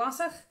Glen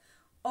Glassach.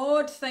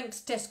 Odd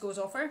thinks Tesco's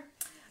offer.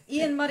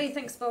 Ian Murray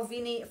thinks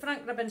Balvini.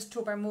 Frank Ribbons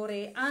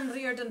Tobermory. Anne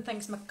Reardon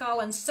thinks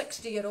Macallan's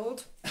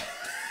 60-year-old.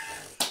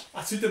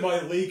 I took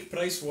my league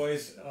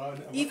price-wise.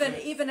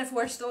 Even if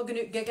we're still going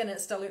out gigging,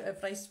 it's still out of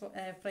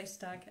price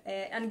tag.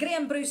 And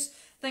Graham Bruce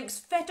thinks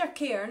Fetter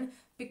Cairn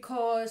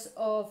because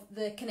of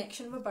the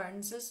connection with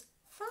Burns'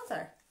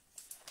 father,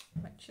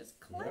 which is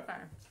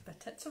clever,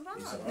 but it's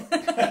wrong.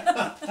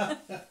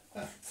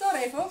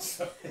 Sorry, folks.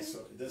 Sorry,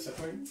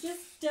 disappointing.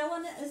 Just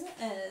telling it as it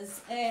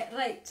is.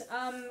 Right,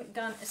 I'm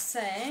going to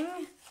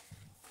sing.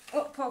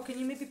 Oh, Paul, can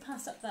you maybe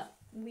pass up that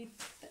wee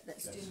bit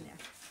that's doing there?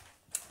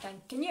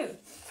 Thank you.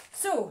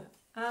 So,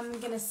 I'm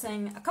going to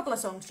sing a couple of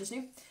songs just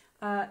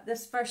now.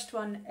 This first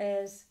one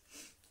is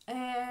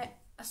a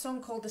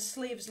song called The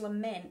Slave's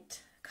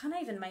Lament. Can't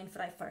even mind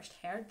where I first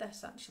heard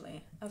this,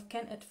 actually. I've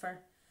kent it for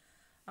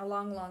a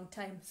long, long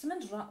time.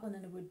 Someone's rattling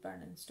in a wood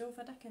burning stove.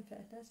 I don't know if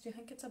it is. Do you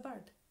think it's a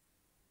bird?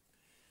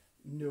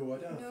 No, I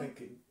don't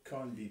think it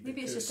can be.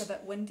 Maybe it's just a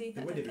bit windy.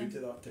 They wouldn't root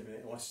at that time,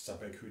 unless it's a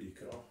big hoodie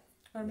crow.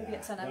 Or maybe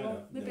it's an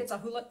owl. Maybe it's a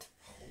hullet.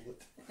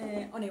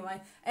 Hullet.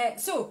 Anyway,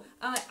 so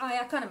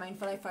I kind of mind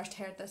when I first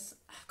heard this.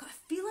 I've got a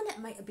feeling it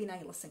might have been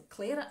Isla St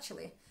Clair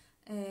actually.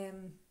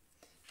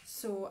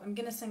 So I'm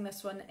gonna sing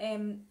this one.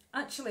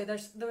 Actually,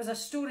 there was a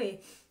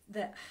story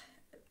that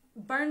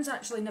Burns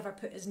actually never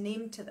put his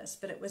name to this,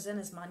 but it was in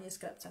his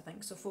manuscript, I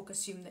think. So folk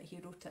assume that he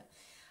wrote it.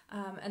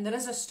 And there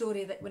is a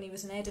story that when he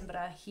was in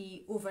Edinburgh,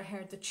 he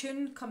overheard the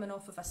tune coming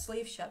off of a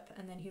slave ship,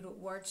 and then he wrote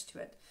words to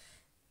it.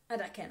 I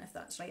don't know if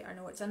that's right or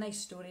no. It's a nice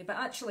story, but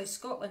actually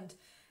Scotland,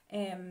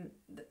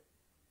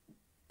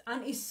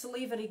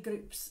 anti-slavery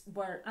groups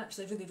were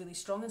actually really, really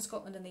strong in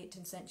Scotland in the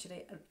 18th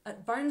century.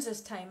 At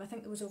Burns's time, I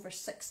think there was over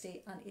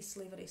 60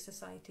 anti-slavery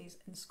societies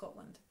in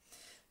Scotland.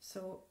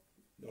 So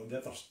on the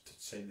other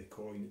side of the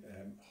coin,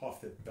 half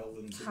the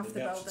buildings half in the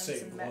the merchant buildings city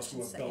in of Glasgow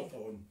were Merchant built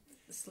City. on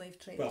The slave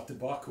trade. well,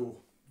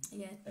 tobacco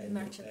And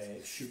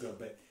merchants. Sugar,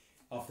 but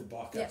off the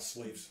back Yeah. of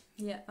slaves.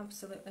 Yeah,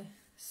 absolutely.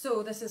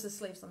 So this is a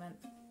slave's lament.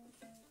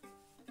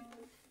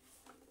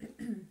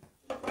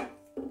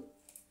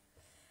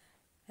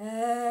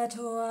 It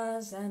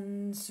was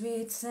in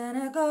sweet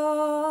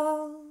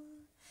Senegal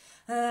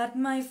that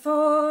my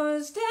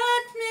foes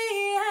did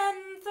me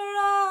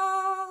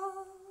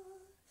enthrall,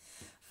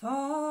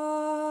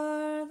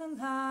 for the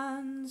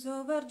lands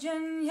of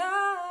Virginia,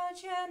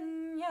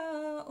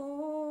 Virginia,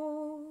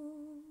 oh,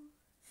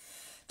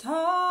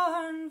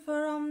 torn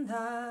from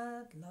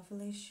that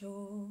lovely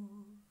shore,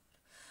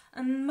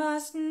 and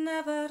must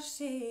never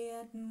see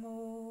it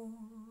more.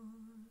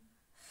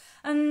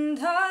 And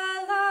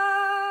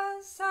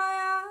alas, I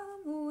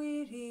am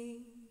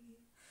weary,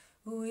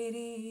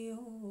 weary,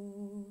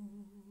 oh,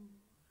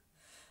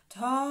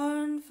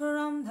 torn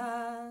from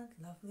that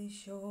lovely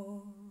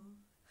shore,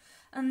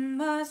 and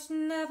must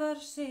never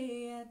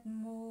see it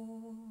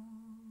more.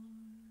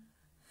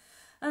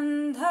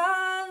 And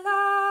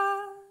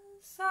alas,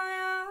 I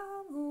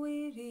am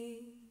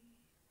weary,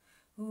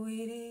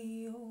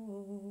 weary,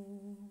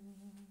 oh.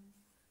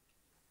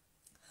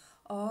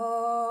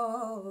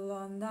 All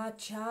on that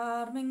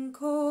charming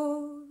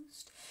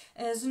coast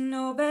is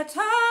no bitter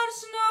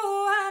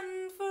snow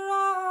and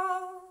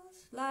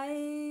frost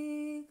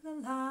like the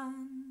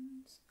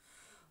lands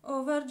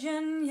of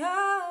Virginia,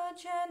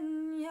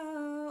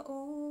 Virginia,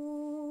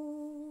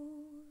 oh.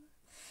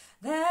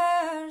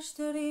 Their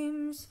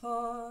streams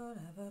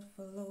forever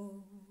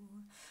flow,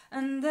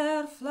 and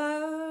their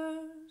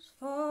flowers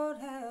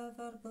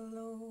forever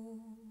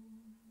blow.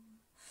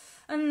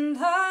 And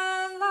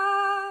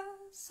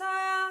alas,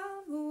 I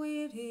am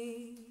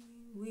weary,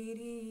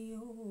 weary,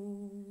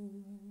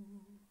 oh.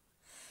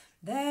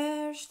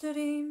 Their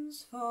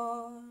streams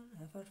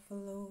forever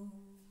flow,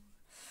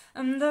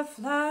 and the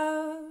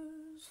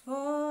flowers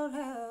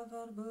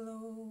forever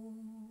blow.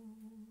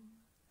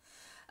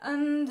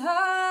 And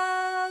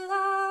alas,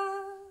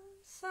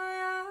 I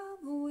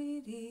am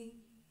weary,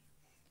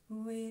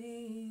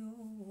 weary,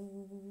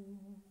 oh.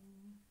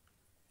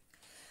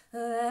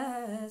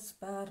 This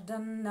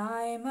burden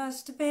I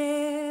must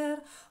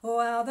bear,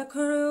 while the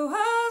cruel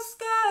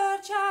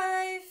scourge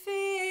I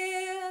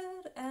fear,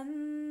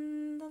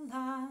 in the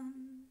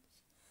lands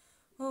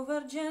of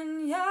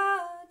Virginia,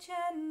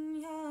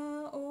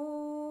 Virginia,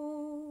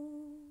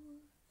 oh.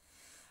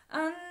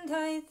 And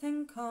I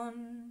think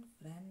on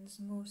friends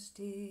most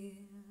dear,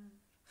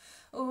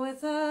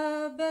 with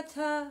a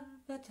bitter,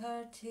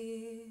 bitter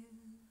tear.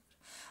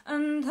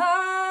 And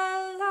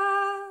alas,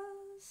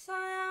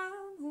 I am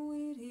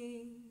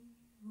weary,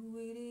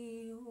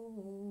 weary,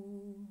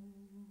 oh.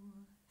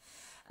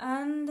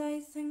 And I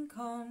think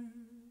on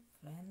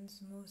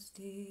friends most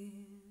dear,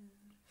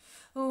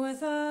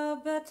 with a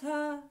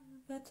bitter,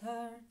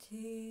 bitter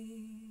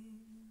tear.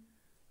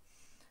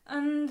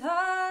 And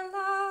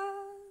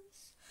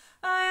alas,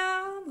 I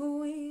am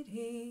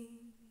weary,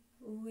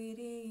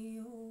 weary,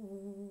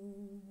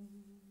 oh.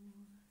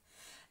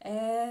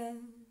 It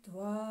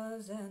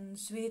was in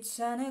sweet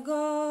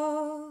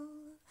Senegal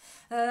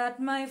that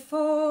my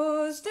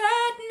foes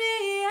did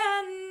me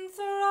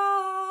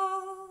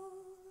enthrall,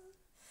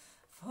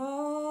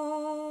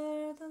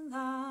 for the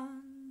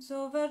lands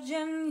of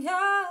Virginia,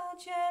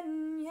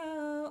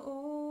 Virginia,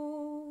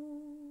 oh,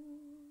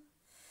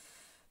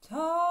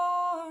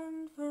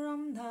 torn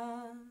from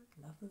that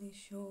lovely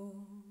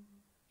shore,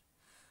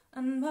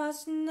 and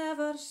must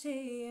never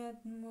see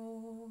it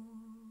more.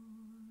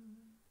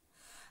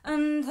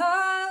 And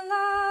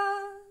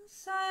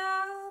alas,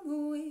 I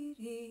am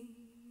weary,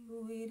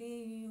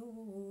 weary,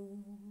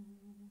 oh,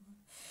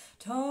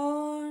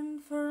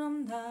 torn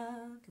from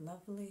that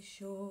lovely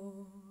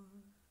shore,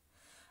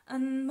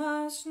 and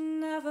must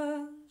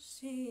never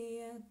see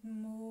it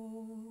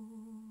more.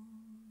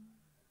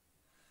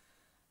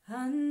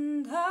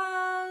 And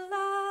alas,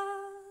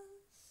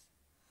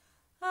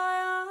 I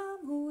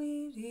am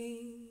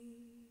weary,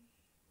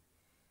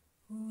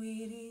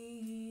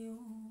 weary, oh.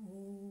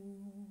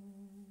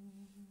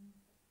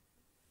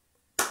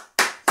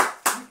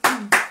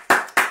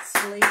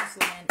 Slaves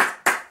Lament.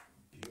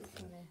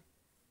 Beautiful.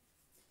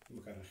 I'm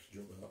going to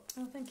joke with that.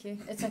 Oh, thank you.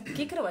 It's a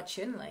kicker of a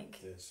tune, like.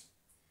 It is.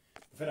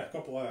 We've had a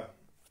couple of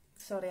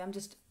Sorry, I'm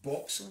just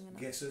box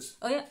guesses.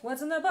 Oh yeah,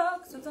 what's in the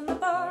box? What's in the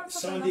box?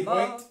 What's Sandy in the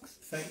White box?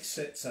 thinks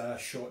it's a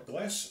shot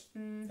glass.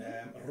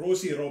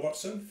 Rosie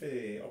Robertson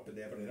up in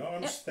the Aberdeen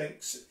Arms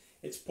thinks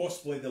it's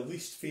possibly the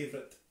least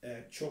favourite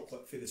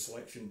chocolate for the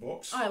selection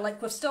box. Aye, like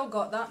we've still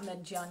got that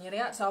mid-January.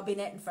 That's I'll be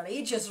netting for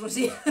ages,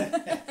 Rosie.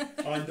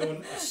 And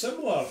on a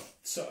similar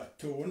sort of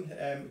tone,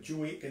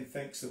 Joe Aitken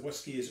thinks the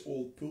whiskey is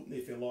old Pulteney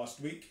for last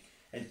week,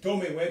 and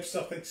Tommy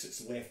Webster thinks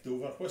it's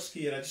leftover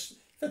whiskey. And I just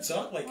what's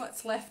that like?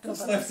 What's leftover?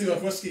 What's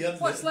leftover whiskey?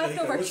 What's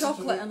leftover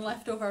chocolate and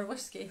leftover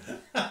whiskey?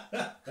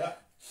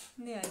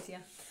 No idea.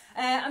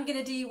 I'm going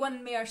to do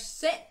one more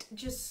set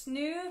just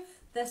now.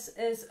 This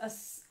is a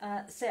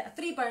set of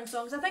 3 Burn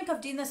songs. I think I've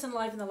done this in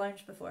Live in the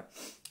Lounge before.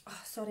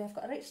 Oh, sorry, I've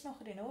got a right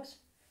snockery nose.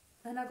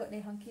 And I've got no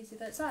hunkies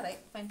either. It's alright,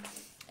 fine.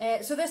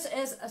 So this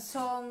is a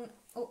song...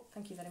 Oh,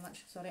 thank you very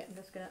much. Sorry, I'm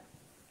just going to...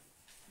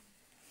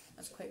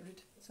 That's quite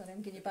rude. Sorry,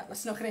 I'm giving you back my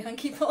snockery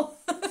hanky, Paul.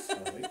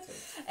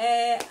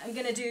 I'm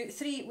going to do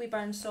 3 Wee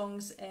Burn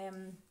songs.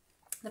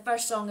 The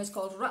first song is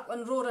called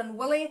Rattlin' Roarin'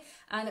 Willie,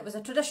 and it was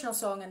a traditional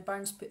song, and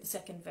Burns put the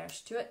second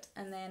verse to it.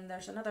 And then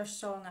there's another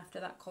song after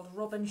that called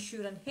Robin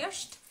Shurin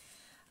Hurst.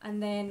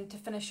 And then to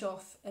finish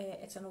off,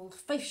 it's an old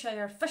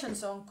Fifeshire fishing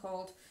song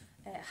called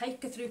Hi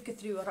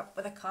Cathru, or Up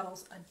with the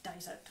Carls a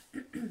Desert.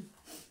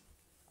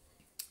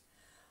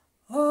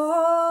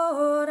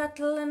 Oh,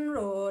 rattlin',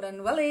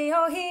 roarin' Willie,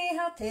 oh, he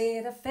had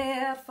ta'er a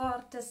fair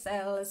for to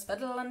sell his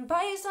fiddle and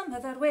buy some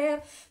other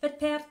wear, but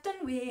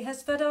pertin' we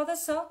his fiddle the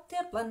salt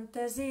dear blunt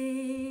as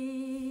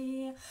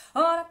he.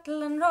 Oh,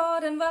 rattlin',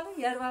 roarin' Willie,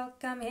 you're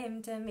welcome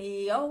hame to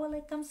me. Oh,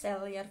 Willie, come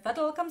sell your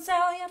fiddle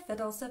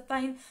so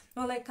fine.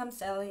 Willie, come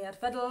sell your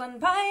fiddle and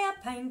buy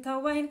a pint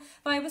of wine.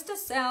 If I was to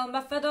sell my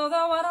fiddle,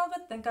 the world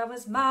would think I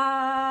was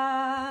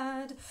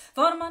mad.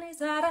 For money's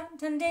a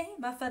rant and day,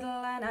 my fiddle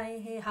and I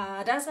he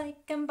had, as I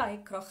can buy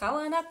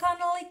Crochal and a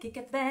Connolly kick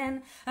it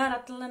then. A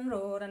rattlin'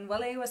 roarin'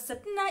 Willie was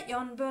sitting at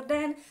yon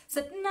burden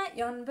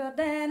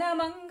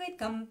among good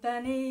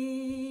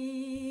company.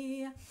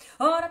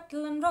 Oh,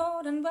 rattlin'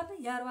 roarin' Willie,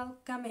 you're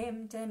welcome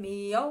hame to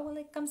me. Oh,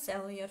 Willie, come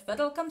sell your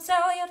fiddle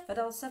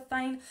so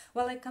fine.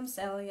 Willie, come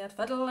sell your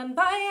fiddle and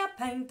buy a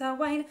pint of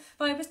wine.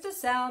 If I was to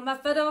sell my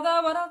fiddle,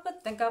 the world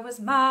would think I was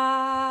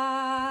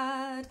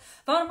mad.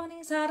 For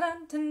money's a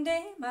rantin'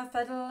 day, my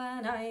fiddle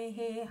and I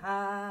he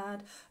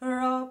had.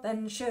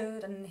 Robin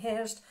Shurin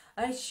Hurst,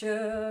 I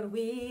sure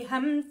we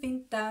him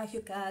fint a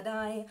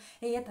hucadai,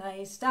 yet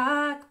I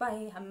stuck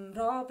by him.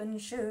 Robin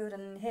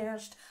Shurin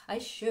Hurst, I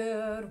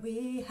sure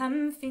we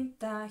him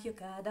fint a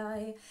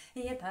hucadai,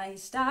 yet I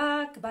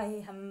stuck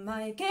by him.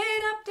 I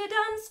get up to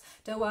dance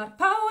to our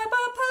power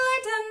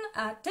Paladin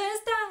at his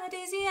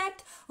daddy's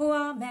yet. Oh,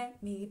 I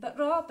met me but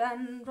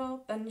Robin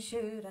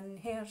Shurin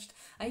Hurst,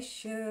 I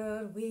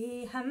sure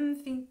we him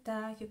fint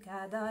a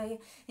hucadai,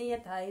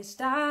 yet I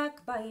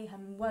stuck by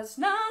him. Was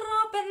not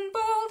Robin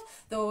bold,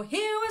 though he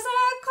was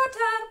a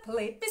cotter,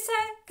 played me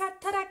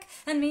secatarack,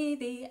 and me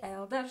the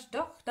elder's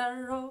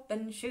doctor,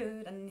 Robin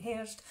Shurin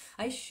Hurst,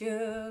 I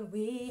sure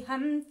we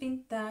him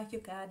fint a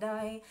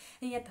hucadai,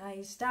 yet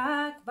I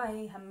stuck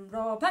by him.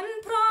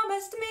 Robin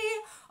promised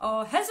me,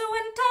 oh, his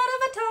winter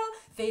victual,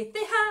 faith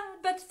they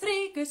had but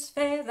 3 goose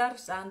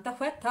feathers and a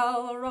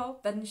whittle.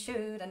 Robin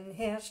Shurin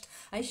Hurst,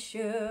 I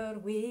sure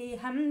we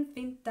him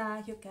fint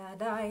a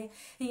hucadai,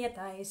 yet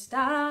I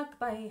stuck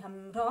by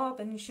him.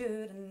 Robin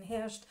Shurin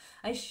Hurst,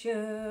 I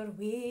sure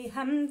we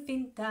him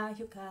fint a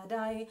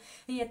hucadai,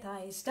 yet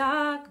I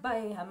stuck by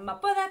him.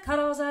 Up with the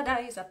curls a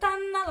dice, a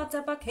tan a lots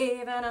of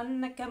Buckhaven,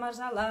 and the kimmers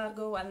a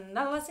largo, and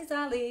the lassies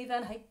a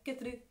leavin'. Hike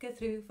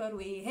through for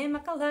we hey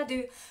muckle a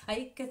do,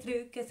 hike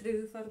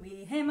through for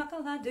we hey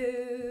muckle a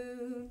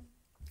do.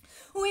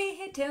 We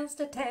hae tales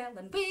to tell,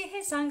 and we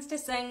hae songs to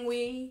sing,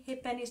 we hae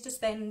pennies to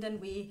spend,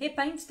 and we hae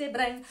pints to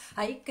bring.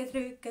 Hike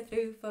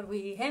through, for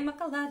we hae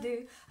muckle a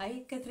do,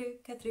 hike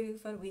through,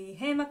 for we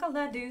hae muckle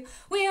a do.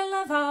 We'll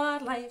live our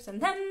lives, and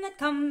them that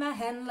come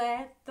ahen,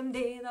 let them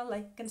do the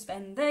like and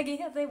spend the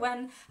gear they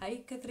win.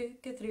 Hike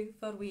through,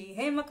 for we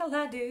hae muckle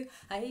a do,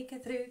 hike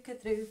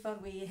through, for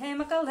we hae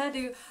muckle a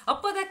do.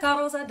 Up with the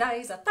carls a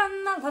dies, a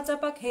tan a lots of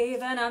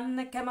Buckhaven, and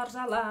the kimmers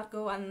a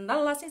largo, and the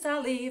lassies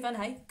a leavin'.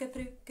 Hike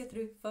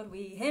through, for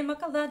we hae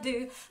muckle a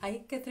do,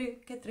 hike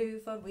through,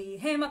 for we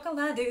hae muckle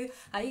a do,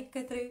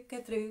 hike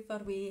through, for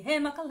we hae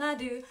muckle a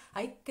do,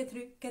 hike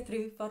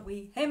through, for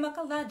we hae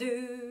muckle a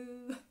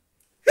do.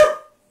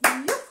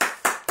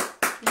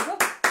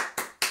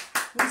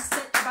 We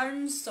set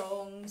Burn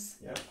songs.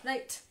 Yeah.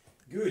 Right.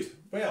 Good.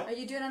 Well, are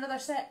you doing another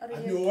set? Or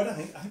are you... No, I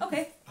think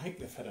okay. I think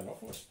they've had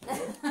enough of us.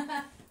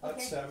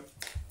 That's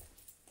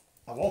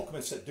I'll all come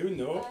and sit down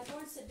though. Go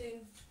and sit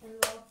down.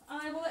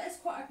 Well, it is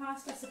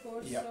 1:15, I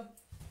suppose. Yep.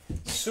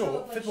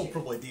 So what we'll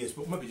probably do is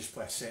we'll maybe just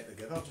play a set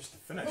together just to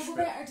finish. Well, we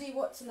better do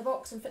what's in the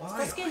box and fit the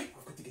whiskey.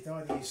 I've got to get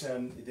all these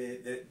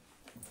the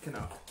kind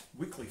of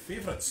weekly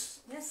favourites.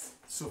 Yes.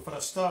 So for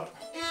a start,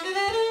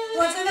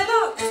 what's in the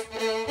box?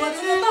 What's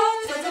in the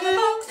box? What's in the box?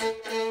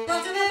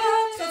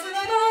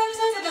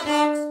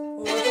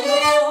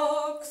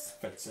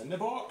 in the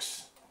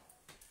box.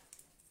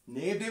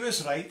 Nobody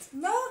was right.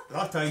 No.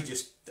 That eye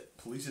just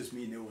pleases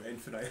me no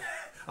end for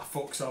a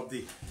fox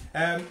abdi.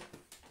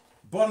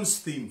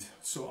 Burns themed,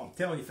 so I'm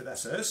telling you for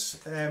this is.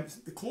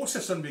 The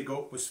closest one we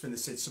got was when they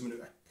said something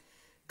about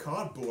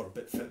cardboard,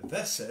 but for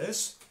this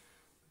is,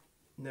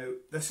 now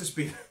this has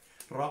been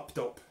wrapped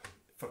up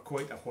for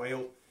quite a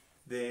while.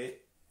 The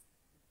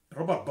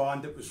rubber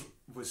band that was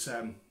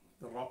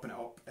wrapping it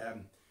up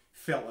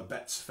fell to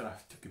bits when I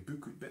took a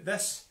book out, but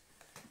this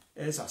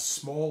is a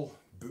small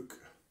book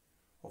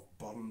of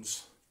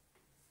Burns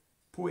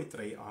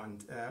poetry,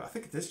 and I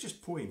think it is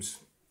just poems,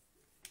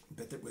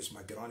 but it was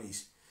my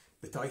granny's,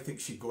 but I think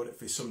she got it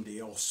for somebody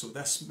else, so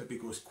this maybe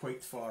goes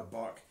quite far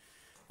back,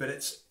 but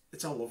it's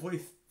a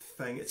lovely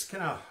thing. It's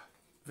kind of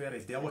very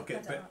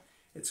delicate, but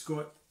it's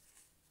got,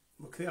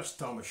 look, there's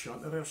Tam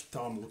O'Shanter, there's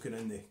Tam looking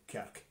in the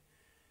kirk,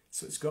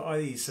 so it's got all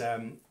these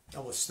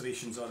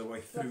illustrations all the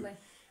way through. Lovely.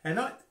 And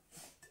that,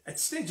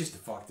 it's not just the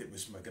fact it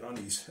was my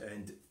granny's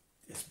and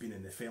it's been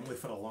in the family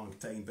for a long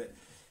time, but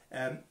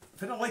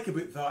what I like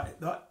about that,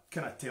 that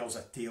kind of tells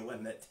a tale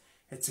in that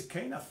it's a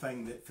kind of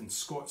thing that when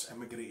Scots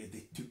immigrated,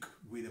 they took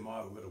with them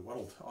all over the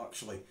world,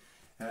 actually.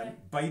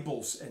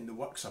 Bibles in the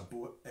works of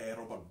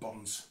Robert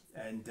Burns,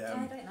 and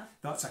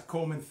that's a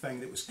common thing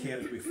that was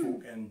carried with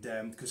folk, and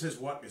because his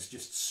work is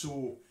just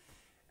so,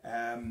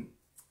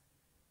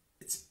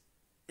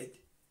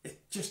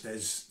 it just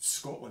is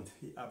Scotland.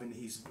 I mean,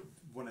 he's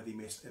one of the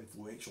most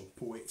influential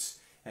poets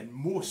and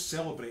most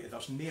celebrated.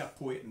 There's no a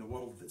poet in the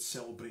world that's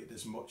celebrated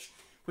as much,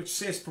 which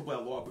says probably a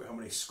lot about how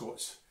many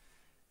Scots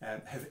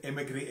have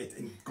immigrated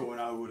and gone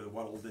all over the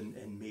world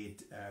and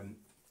made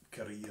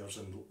careers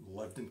and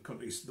lived in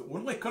countries. The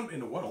only country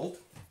in the world,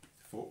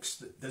 folks,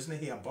 that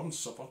doesn't have a Burns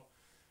supper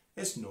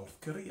is North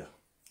Korea,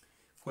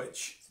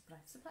 which,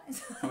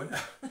 surprise.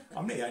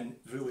 I'm not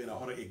really in a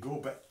hurry to go,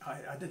 but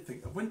I did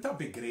think, wouldn't that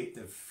be great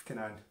if kind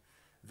of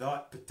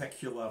that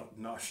particular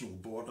national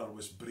border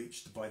was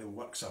breached by the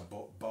works of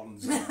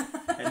Burns,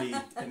 and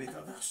he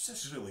thought, this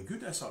is really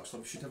good, this actually,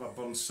 we should have a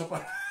Burns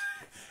supper.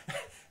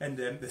 And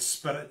the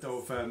spirit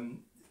of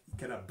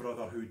kind of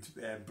brotherhood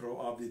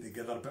brought everybody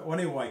together. But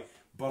anyway,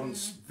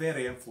 Burns,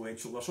 very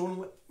influential. There's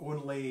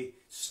only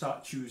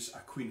statues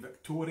of Queen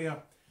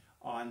Victoria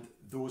and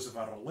those of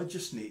a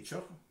religious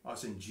nature,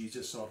 as in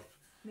Jesus or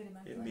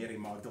Mary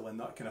Magdalene,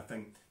 that kind of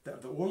thing. They're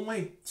the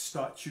only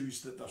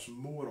statues that there's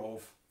more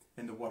of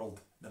in the world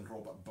than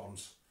Robert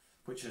Burns,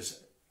 which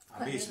is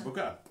amazing. We've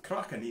got a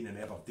cracking in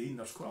Aberdeen,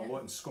 there's quite a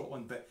lot in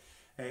Scotland, but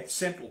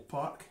Central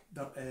Park,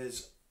 there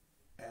is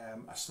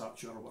a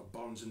statue of Robert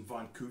Burns in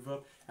Vancouver,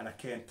 and I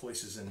ken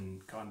places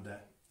in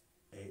Canada,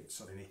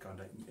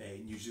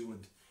 New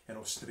Zealand and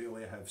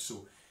Australia have.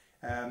 So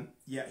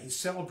yeah, he's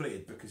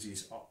celebrated because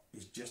he's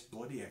just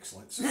bloody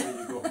excellent. So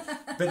there you go.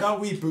 But that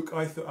wee book,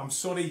 I thought, I'm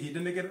sorry you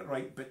didn't get it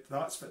right, but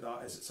that's what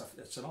that is.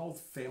 It's an old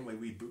family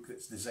wee book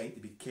that's designed to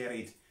be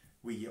carried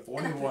with you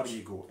anywhere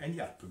you go, in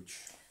your pooch,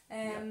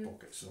 in your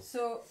pocket.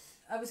 So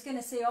I was going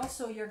to say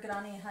also, your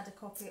granny had a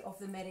copy of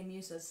the Merry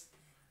Muses.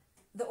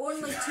 The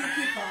only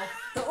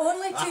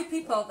two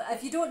people, that,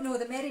 if you don't know,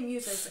 the Merry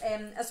Muses,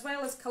 as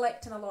well as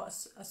collecting a lot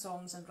of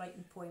songs and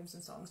writing poems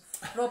and songs,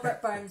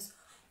 Robert Burns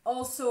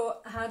also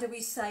had a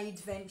wee side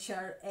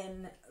venture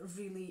in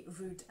really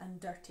rude and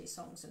dirty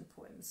songs and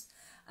poems.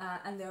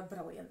 And they're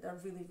brilliant, they're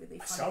really, really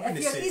funny.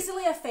 If you're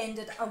easily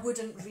offended, I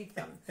wouldn't read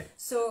them.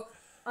 So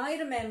I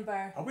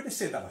remember... I wouldn't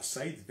say that a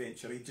side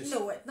venture, he just...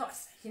 No, not,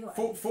 you know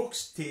what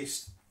folks'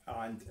 taste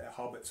and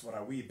habits were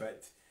a wee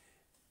bit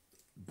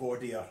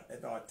bawdier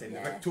at that time.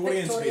 Yeah. The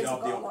Victorians made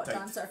up the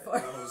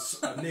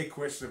uptight. There's no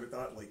question about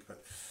that, like,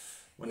 but...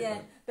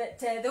 But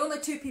the only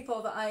two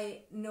people that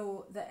I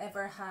know that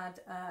ever had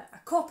a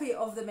copy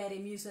of the Merry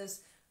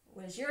Muses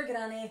was your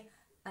granny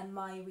and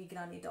my wee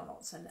granny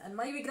Donaldson. And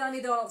my wee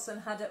granny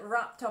Donaldson had it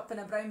wrapped up in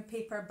a brown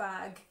paper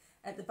bag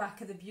at the back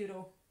of the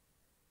bureau.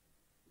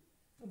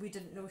 We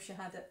didn't know she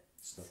had it.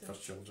 It's not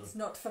for children. It's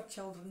not for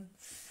children.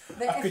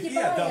 But I could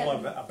hear a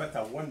bit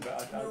of one,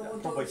 but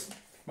I'd probably...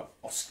 My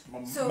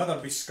mother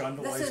would be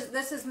scandalised.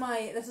 This is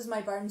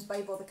my Burns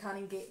Bible, the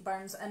Canongate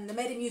Burns, and the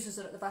Merry Muses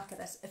are at the back of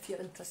this. If you're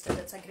interested,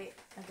 it's a great.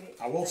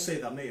 I will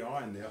say they're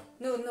not in there.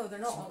 No, they're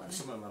not all in.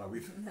 Some of them are a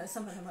wee. No,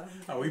 some of them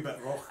are a wee bit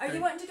raw. Are you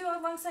wanting to do a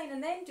long sign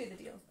and then do the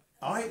deal?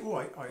 I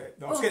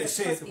was going to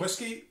say the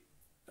whiskey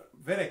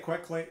very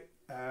quickly.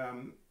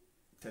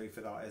 Tell you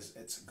for that is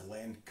it's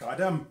Glen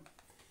Cadam,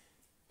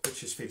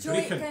 which is for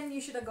Brecon.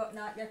 You should have gotten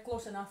that. You're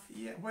close enough.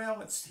 Yeah,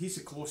 well, he's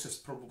the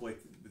closest probably.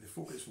 The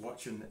folk that's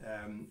watching,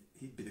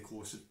 he'd be the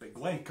closest. But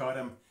Glen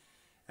Cadam,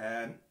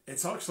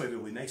 it's actually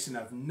really nice, and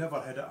I've never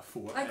had it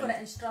before. I got it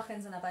in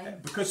Strathans and a bine.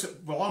 Because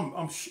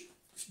I'm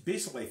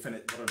basically we're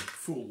in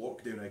full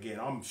lockdown again.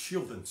 I'm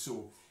shielding,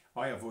 so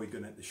I avoid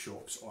going into the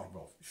shops, or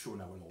well,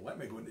 Shona will let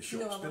me go into the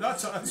shops, but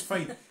that's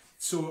fine.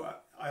 So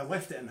I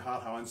left it in her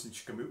hands, and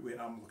she came out with it.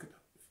 And I'm looking.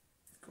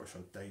 Gosh,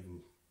 I'd die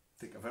and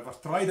think I've ever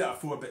tried it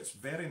before, but it's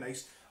very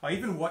nice. I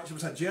even watched. It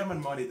was a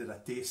German man who did a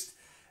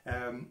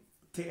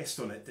test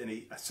on it, and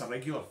it's a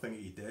regular thing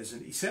he does,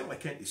 and he certainly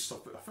can't do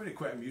stuff, but I found it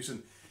quite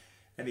amusing.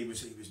 and he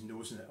was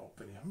nosing it up,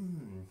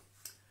 and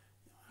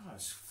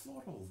it's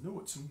floral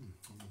notes.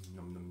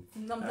 Num,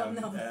 Num,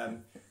 num,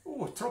 num.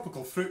 Oh,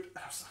 tropical fruit.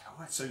 I was like, oh,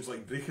 that sounds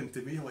like bacon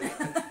to me. Like,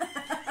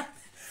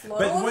 Floral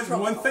but or one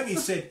tropical? thing he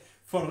said,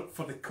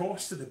 for the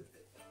cost of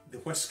the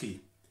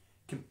whiskey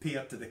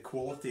compared to the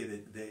quality,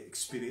 the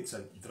experience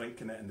of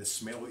drinking it and the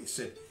smell, he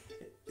said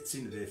it's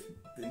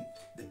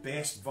the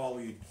best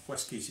valued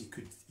whiskies he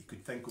could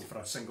think of for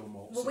a single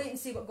malt. We'll So, wait and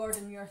see what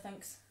Gordon Muir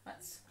thinks.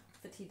 That's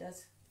what he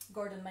does.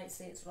 Gordon might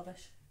say it's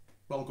rubbish.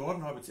 well,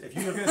 Gordon, if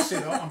you were going to say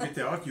that, I'm going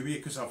to argue with you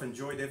because I've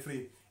enjoyed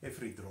every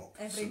drop.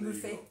 Every So there you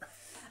movie.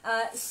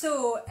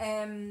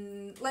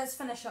 go. Let's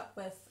finish up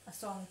with a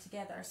song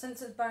together.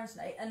 Since it's Burns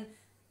Night, and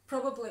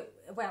probably,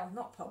 well,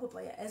 not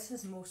probably, it is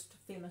his most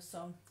famous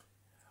song.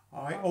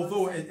 Aye,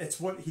 although it's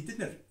what he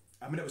didn't.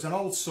 I mean, it was an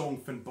old song.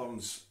 Finn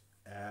Burns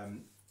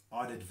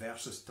added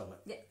verses to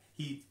it. Yeah.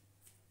 He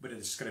would have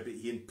described it.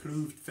 He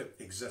improved if it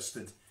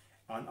existed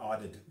and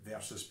added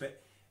verses.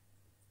 But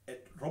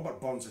at Robert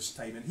Burns'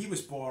 time, and he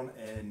was born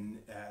in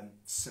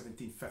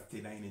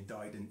 1759 and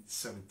died in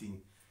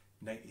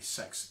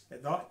 1796.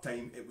 At that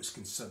time, it was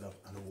considered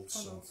an old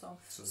song. An old song.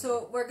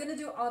 So we're going to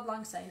do Auld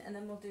Lang Syne, and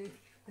then we'll do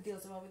The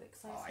Deals of All with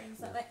Excitement. Is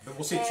that right? But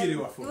we'll say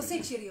cheerio before. We'll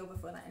say cheerio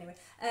before that anyway.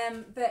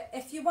 But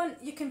if you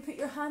want, you can put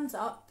your hands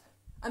up.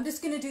 I'm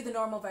just going to do the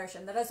normal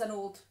version. There is an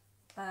old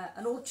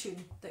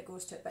tune that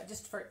goes to it, but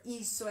just for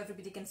ease so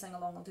everybody can sing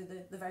along, I'll do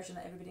the version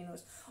that everybody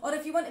knows. Or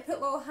if you want to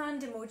put little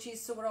hand emojis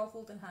so we're all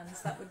holding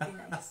hands, that would be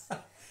nice.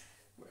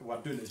 We're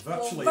doing this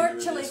virtually. Well,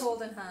 virtually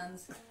holding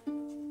hands.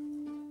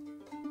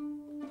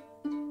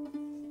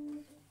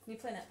 You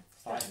playing it?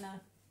 Starting now.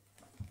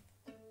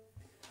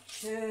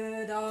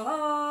 Should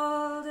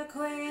old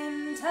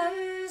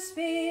acquaintance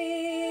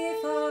be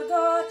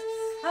forgot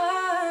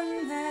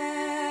and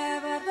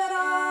never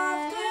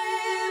brought to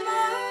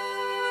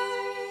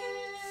mind?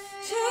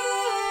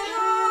 Should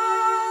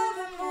old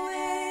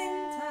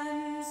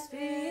acquaintance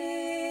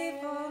be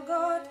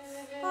forgot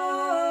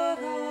or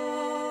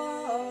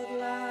old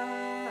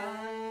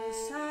lang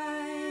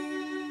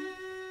syne?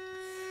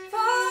 For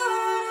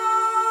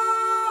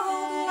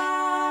old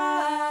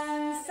lang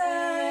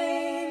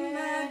syne,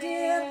 my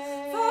dear,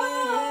 for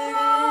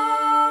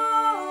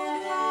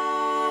old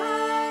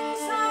lang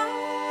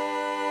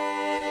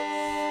syne,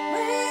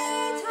 we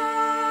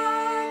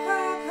take a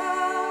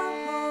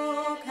cup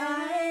of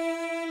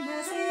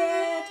kindness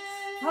yet,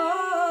 for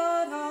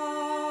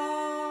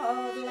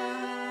old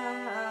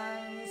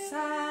lang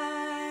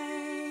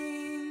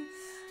syne.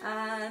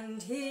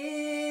 And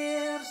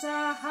here's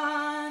a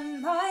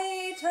hand,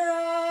 my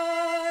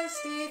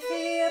trusty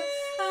fair,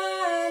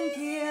 and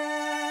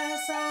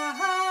here's a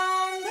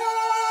hand of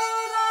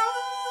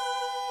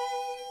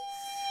thine.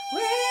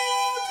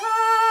 We'll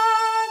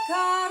take a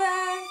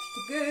right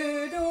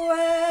good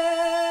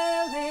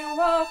welly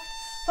walk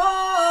for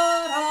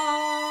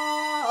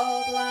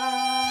old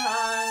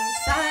lang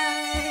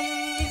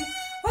syne.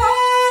 For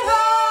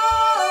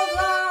old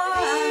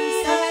lang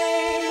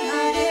syne,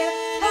 my dear,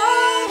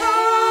 for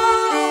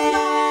old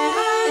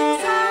lang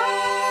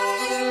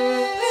syne.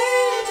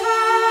 We'll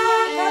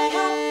take a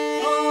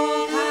cup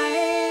of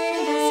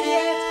kindness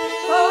yet,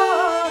 for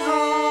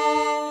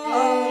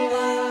old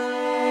lang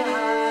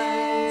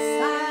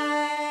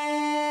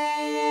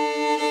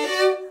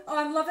syne. Oh,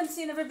 I'm loving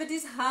seeing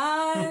everybody's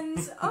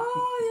hands.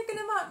 Oh, you're going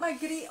to mark my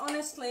greet,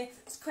 honestly.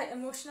 It's quite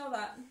emotional,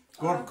 that.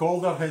 Gordon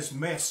Calder has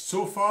messed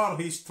so far.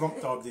 He's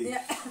trumped Abdi.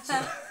 Yeah.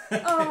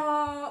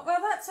 Oh, well,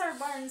 that's our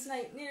Burns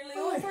Night nearly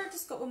over.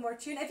 Just got one more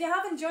tune. If you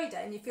have enjoyed it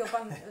and you feel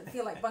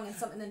like bunging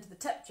something into the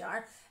tip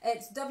jar,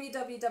 it's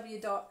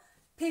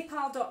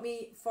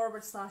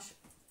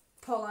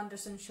www.paypal.me/Paul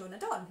Anderson Shona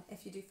Dawn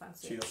if you do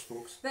fancy it. Cheers,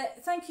 folks. But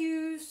thank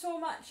you so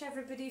much,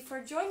 everybody,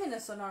 for joining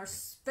us on our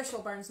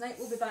special Burns Night.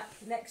 We'll be back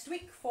next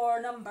week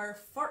for number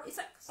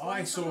 46. Aye,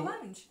 on so the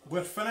lounge.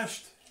 we're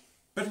finished,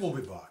 but we'll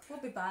be back. We'll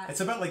be back.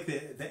 It's a bit like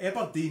the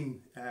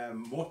Aberdeen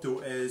motto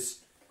is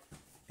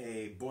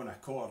bon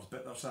accord,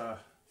 but there's a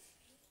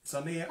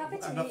name, Happy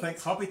to and I meet. think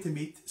happy to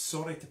meet,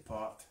 sorry to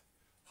part,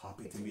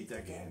 happy to meet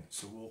again.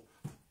 So we'll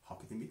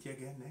happy to meet you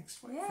again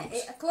next week. Yeah, folks.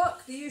 8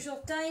 o'clock, the usual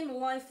time,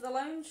 live for the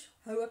lounge.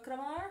 How a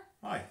cramar.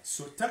 Aye,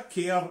 so take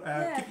care,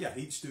 Yeah. keep your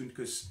heads down,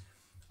 because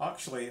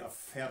actually I've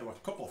heard of a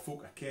couple of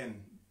folk I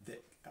ken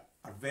that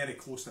are very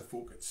close to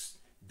folk that's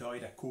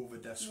died of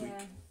COVID this Yeah. week.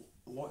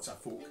 Lots of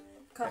folk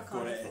Can't have got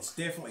call it. it It's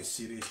definitely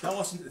serious. Don't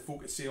listen to the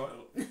folk that say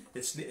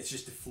it's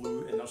just the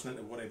flu and there's nothing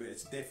to worry about.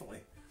 It's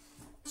definitely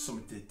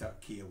something to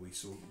take care with.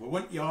 So we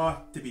want you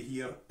all to be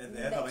here at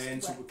the other Next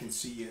end so week. we can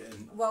see you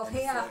in Well, in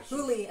hey, flesh.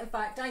 fully. In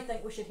fact, I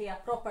think we should have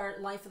a proper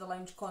Life of the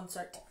Lounge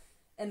concert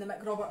in the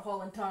McRobert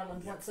Hall in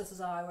Tarland once this is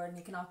over, and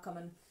you can all come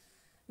and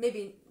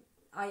maybe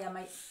I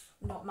might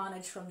not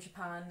manage from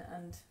Japan,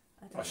 and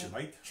I don't Oh, know. she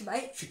might. She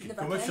might. She can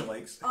Never come if she can.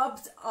 likes.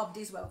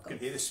 Abdi's welcome. Can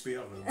hear the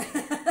spare room.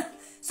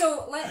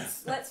 So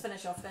let's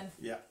finish off then.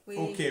 Yeah. We-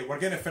 Okay, we're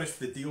going to finish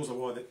with the deals of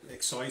all the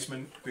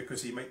excitement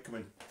because he might come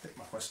and take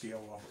my whiskey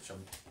away, which I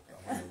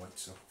really want.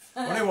 So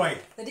anyway,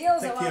 The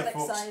deals take of care, Alex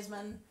folks.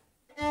 Seisman.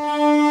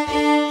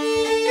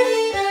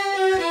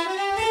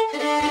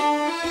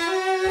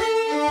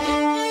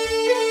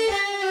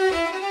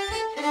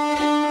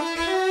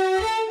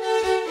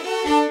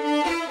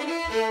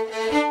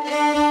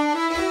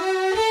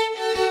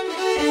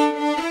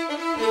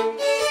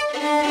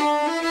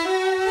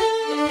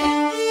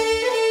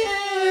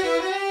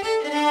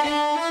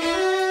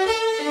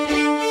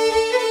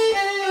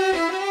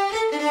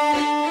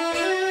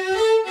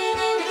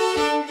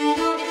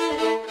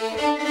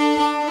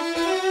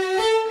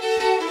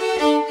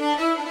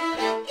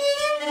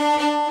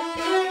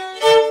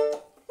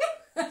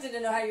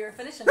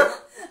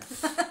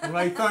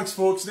 Right, thanks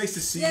folks, nice to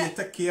see Yeah. you,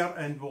 take care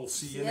and we'll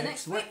see you you next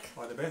next week.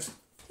 All the best.